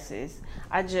like dresses.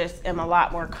 I just am a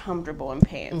lot more comfortable in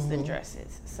pants than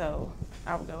dresses. So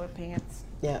I would go with pants.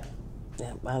 Yeah,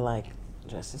 I like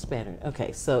dresses better.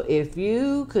 Okay, so if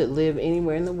you could live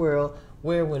anywhere in the world,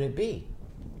 where would it be?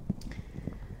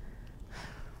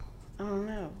 I don't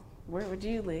know. Where would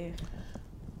you live?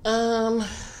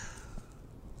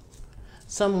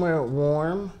 Somewhere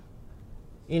warm.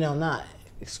 You know, not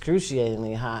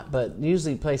excruciatingly hot, but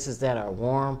usually places that are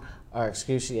warm are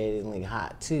excruciatingly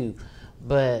hot too.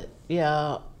 But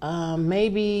yeah,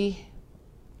 maybe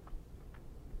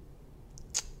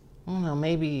I don't know,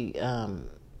 maybe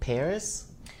Paris.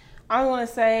 I want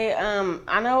to say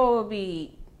I know it would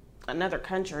be another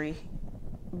country,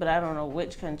 but I don't know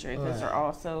which country because they're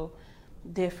all so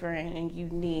different and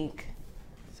unique.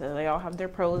 So they all have their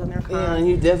pros and their cons. Yeah, and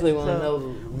you definitely want to know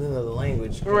the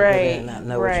language, right? And not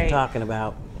know what you're talking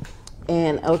about.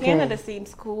 And okay, Canada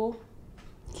seems cool.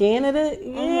 Canada,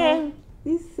 yeah,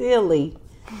 he's silly.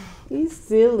 He's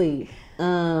silly.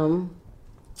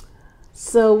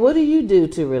 So what do you do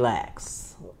to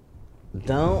relax?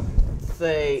 Don't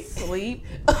say Sleep.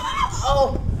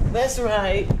 Oh, that's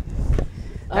right.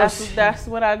 That's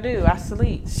what I do. I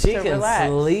sleep. She to can relax.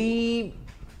 sleep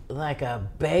like a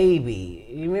baby.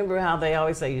 You remember how they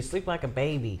always say you sleep like a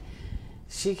baby?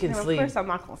 She can And of sleep. course, I'm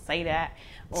not gonna say that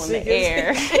on She the can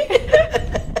air.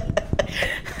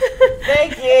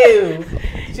 Thank you.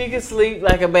 She can sleep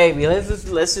like a baby. Let's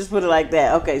just put it like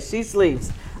that. Okay, she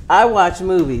sleeps. I watch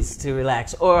movies to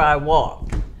relax, or I walk.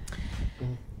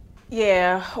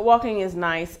 Yeah, walking is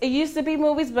nice. It used to be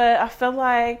movies, but I feel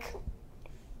like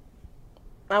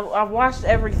I've watched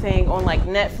everything on like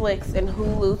Netflix and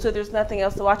Hulu, so there's nothing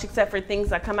else to watch except for things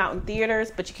that come out in theaters,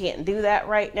 but you can't do that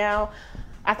right now.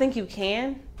 I think you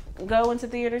can go into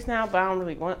theaters now, but I don't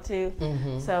really want to.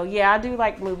 So yeah, I do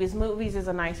like movies. Movies is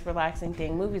a nice relaxing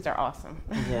thing. Movies are awesome.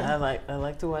 Yeah, I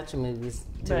like to watch movies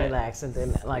to But- relax, and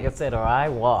then like I said, or I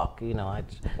walk. You know, I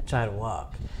try to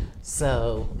walk.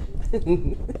 So,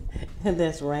 and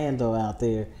that's Randall out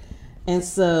there. And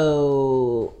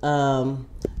so,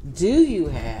 do you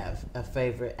have a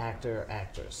favorite actor or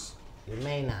actress? You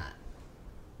may not.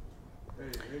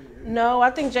 No,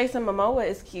 I think Jason Momoa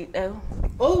is cute though.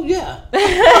 Oh yeah.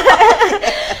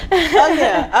 Oh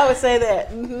yeah, I would say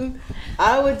that.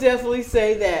 I would definitely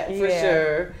say that for Yeah.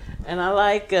 sure. And I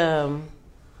like Denzel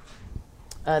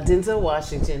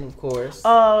Washington, of course.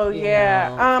 Oh You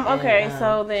yeah. know, Okay, and,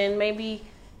 so then maybe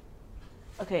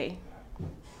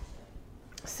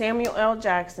Samuel L.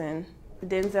 Jackson,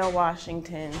 Denzel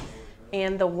Washington,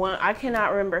 and the one I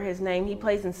cannot remember his name. He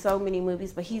plays in so many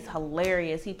movies, but he's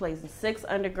hilarious. He plays in Six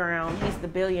Underground. He's the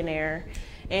billionaire,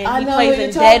 and I he know plays who in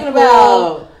you're talking Deadpool.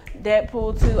 about.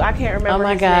 Deadpool 2. I can't remember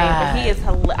my his God. name, but he is.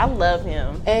 I love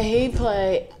him. And he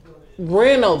played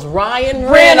Ryan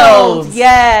Reynolds.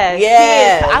 Yes.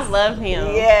 Yes. I love him.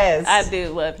 Yes. I do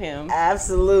love him.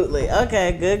 Absolutely.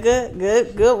 Okay,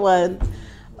 good one.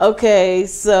 Okay,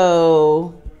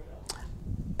 so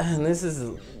and this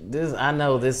I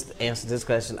know this answers this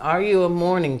question. Are you a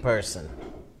morning person?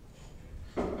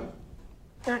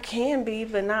 I can be,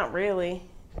 but not really.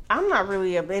 I'm not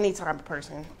really any type of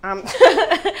person. I'm You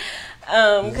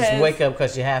just wake up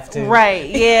because you have to. right.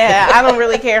 Yeah, I don't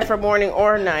really care for morning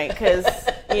or night because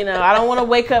I don't want to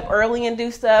wake up early and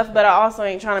do stuff, but I also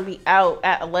ain't trying to be out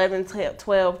at 11,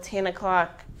 12, 10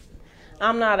 o'clock.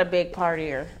 I'm not a big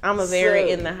partier. I'm a very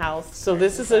in the house. So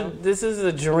this is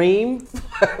a dream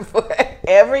for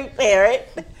every parent.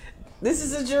 This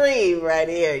is a dream right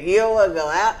here. You don't want to go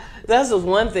out. That's just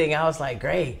one thing. I was like,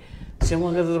 great. She don't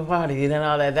want to go to the party and then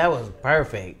all that. That was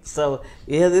perfect. So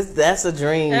yeah, that's a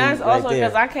dream. And that's right also there.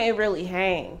 because I can't really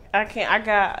hang. I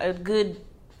got a good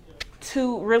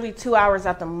 2 hours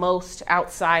at the most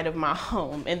outside of my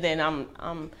home, and then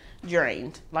I'm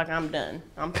drained. Like I'm done.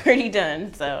 I'm pretty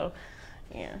done. So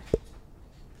yeah.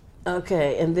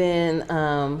 Okay, and then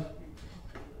no,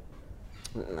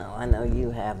 I know you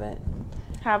haven't.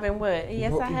 Having what?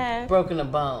 Yes, I have. Broken a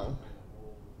bone.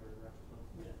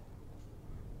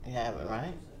 You haven't,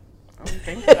 right? I don't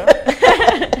think so.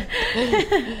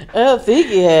 I don't think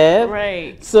you have.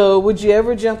 Right. So, would you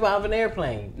ever jump out of an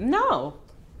airplane No.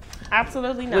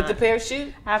 Absolutely not. with the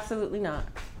parachute? Absolutely not.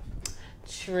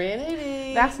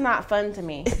 Trinity. That's not fun to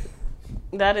me.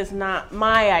 That is not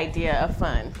my idea of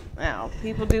fun. Now,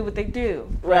 people do what they do.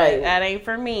 Right. That ain't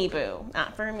for me, boo.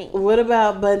 Not for me. What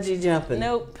about bungee jumping?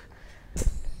 Nope.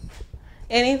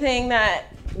 Anything that,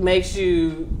 Makes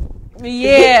you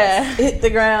yeah. hit the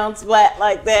ground flat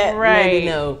like that? Right. Maybe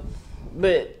no.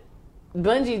 But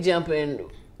bungee jumping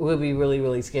would be really,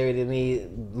 really scary to me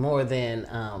more than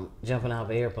jumping out of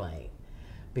an airplane.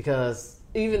 Because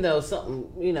even though something,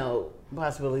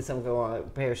 possibly something go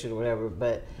wrong, parachute or whatever,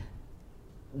 but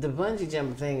the bungee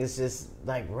jumping thing is just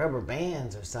like rubber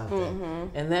bands or something.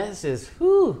 Mm-hmm. And that's just,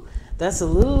 that's a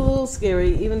little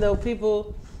scary, even though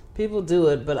people do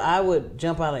it. But I would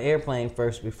jump out of an airplane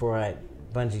first before I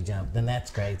bungee jump. Then that's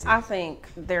crazy. I think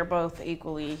they're both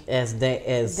equally as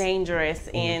dangerous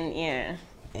and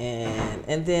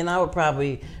And then I would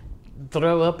probably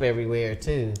throw up everywhere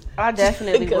too. I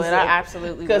definitely would. I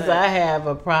absolutely would. Because I have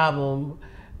a problem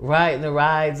riding the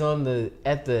rides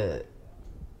at the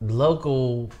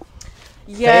local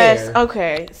fair.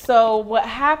 Okay. So what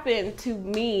happened to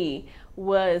me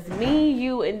was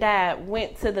you and Dad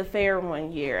went to the fair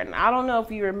one year, and I don't know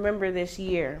if you remember this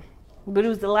year, but it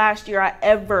was the last year I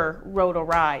ever rode a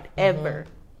ride ever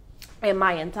in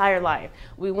my entire life.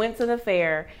 We went to the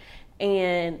fair.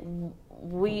 And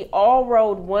we all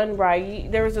rode one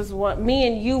ride. There was this one, me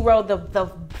and you rode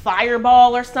the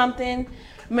fireball or something,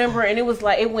 remember? And it was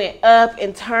like, it went up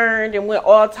and turned and went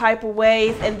all type of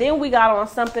ways. And then we got on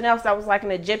something else that was like an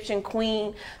Egyptian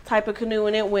queen type of canoe,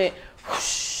 and it went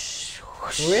whoosh,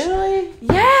 whoosh. Really?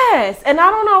 Yes. And I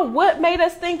don't know what made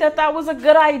us think that was a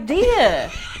good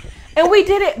idea. And we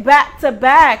did it back to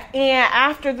back. And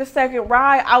after the second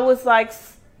ride, I was like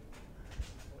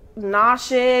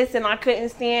nauseous and I couldn't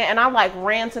stand, and I like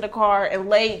ran to the car and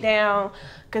laid down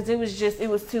because it was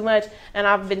too much. And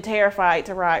I've been terrified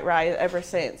to ride ever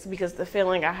since, because the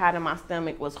feeling I had in my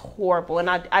stomach was horrible. And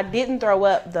I didn't throw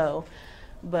up though,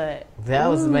 but that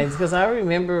was amazing, because I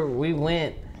remember we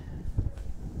went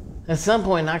at some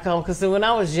point, because when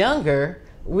I was younger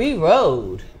we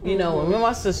rode, when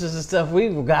my sisters and stuff, we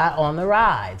got on the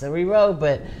rides and we rode,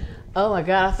 but oh my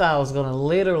God, I thought I was gonna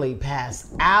literally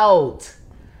pass out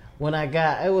when I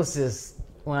got off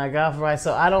the ride.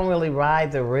 So I don't really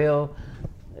ride the real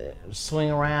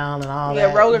swing around and all that.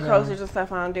 Yeah, roller coasters and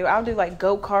stuff I don't do. I'll do like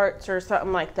go-karts or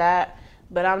something like that,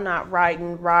 but I'm not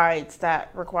riding rides that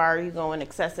require you going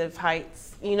excessive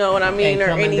heights, you know what I mean, or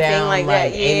anything down like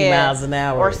that. 80 miles an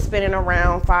hour. Or spinning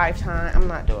around 5 times. I'm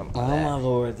not doing that. Oh my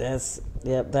Lord, that's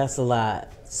a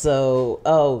lot. So,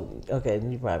 okay,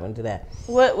 you probably wouldn't do that.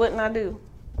 What wouldn't I do?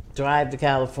 Drive to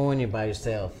California by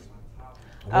yourself.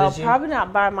 Probably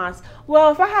not by myself.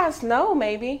 Well, if I had snow,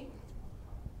 maybe.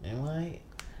 You might.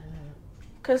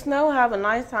 Cause Snow have a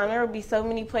nice time. There would be so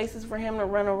many places for him to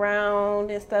run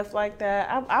around and stuff like that.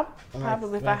 I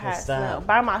probably, if I had snow,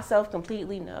 by myself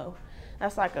completely, no.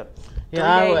 That's like a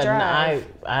 3-day drive.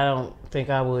 I don't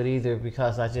think I would either,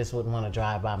 because I just wouldn't want to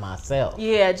drive by myself.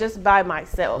 Yeah, just by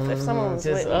myself. If someone was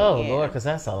with me, Lord, because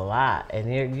that's a lot,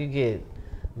 and you get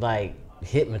like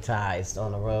hypnotized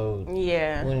on the road.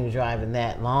 Yeah. When you're driving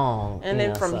that long. And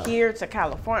then from here to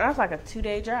California, that's like a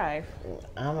 2-day drive.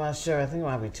 I'm not sure. I think it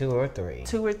might be 2 or 3.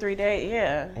 2 or 3 days,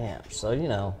 yeah. Yeah. So,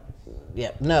 no.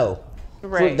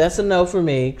 Right. That's a no for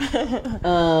me.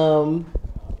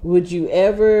 Would you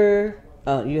ever...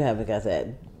 Oh, you haven't got that.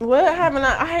 What haven't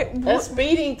I... A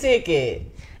speeding ticket.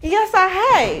 Yes, I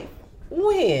have.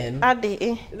 When? I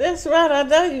did. That's right. I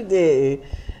know you did.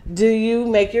 Do you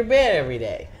make your bed every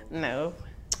day? No.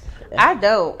 I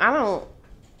don't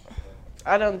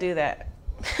do that.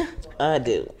 I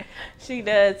do. She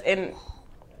does, and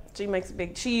she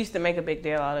used to make a big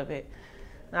deal out of it.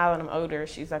 Now that I'm older,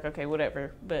 she's like, okay,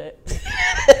 whatever, but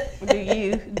do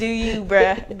you,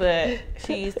 bruh? But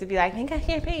she used to be like, make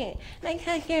champagne.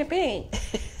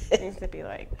 She used to be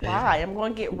like, why? I'm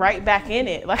going to get right back in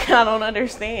it. Like, I don't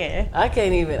understand. I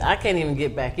can't even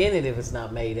get back in it if it's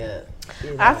not made up.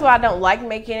 That's why I don't like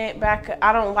making it back.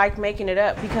 I don't like making it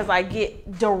up, because I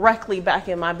get directly back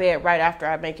in my bed right after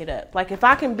I make it up. Like, if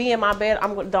I can be in my bed,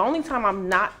 the only time I'm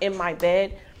not in my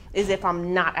bed is if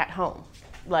I'm not at home.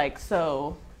 Like,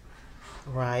 so.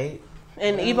 Right.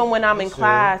 And even when I'm in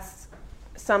class,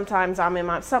 sometimes I'm in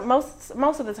most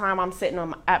of the time I'm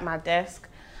sitting at my desk,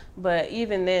 but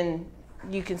even then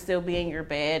you can still be in your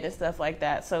bed and stuff like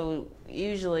that. So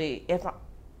usually if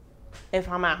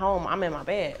I'm at home, I'm in my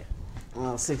bed.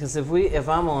 Well, see, because if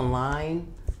I'm online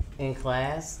in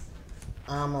class,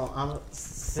 I'm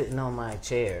sitting on my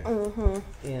chair,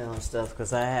 stuff,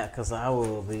 because I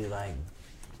will be like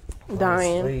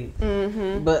dying.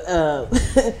 But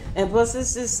and plus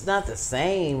it's just not the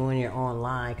same when you're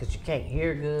online, because you can't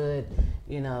hear good.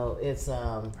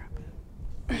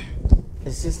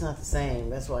 It's just not the same.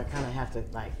 That's why I kind of have to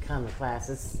like come to class.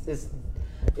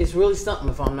 It's really something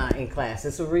if I'm not in class.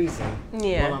 It's a reason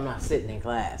when I'm not sitting in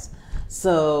class.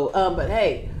 So, but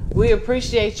hey, we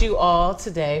appreciate you all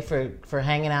today for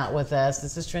hanging out with us.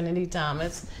 This is Trinity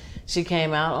Thomas. She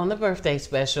came out on the birthday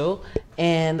special.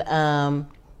 And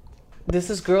this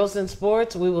is Girls in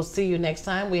Sports. We will see you next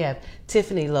time. We have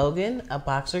Tiffany Logan, a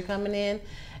boxer, coming in.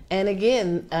 And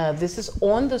again, this is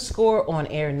on the Score On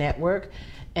Air Network.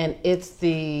 And it's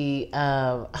the,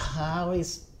 I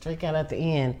always drink out at the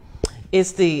end.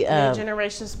 It's the New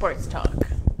Generation Sports Talk.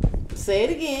 Say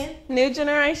it again. New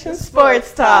Generation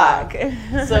Sports Talk.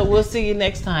 So we'll see you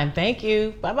next time. Thank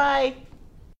you. Bye-bye.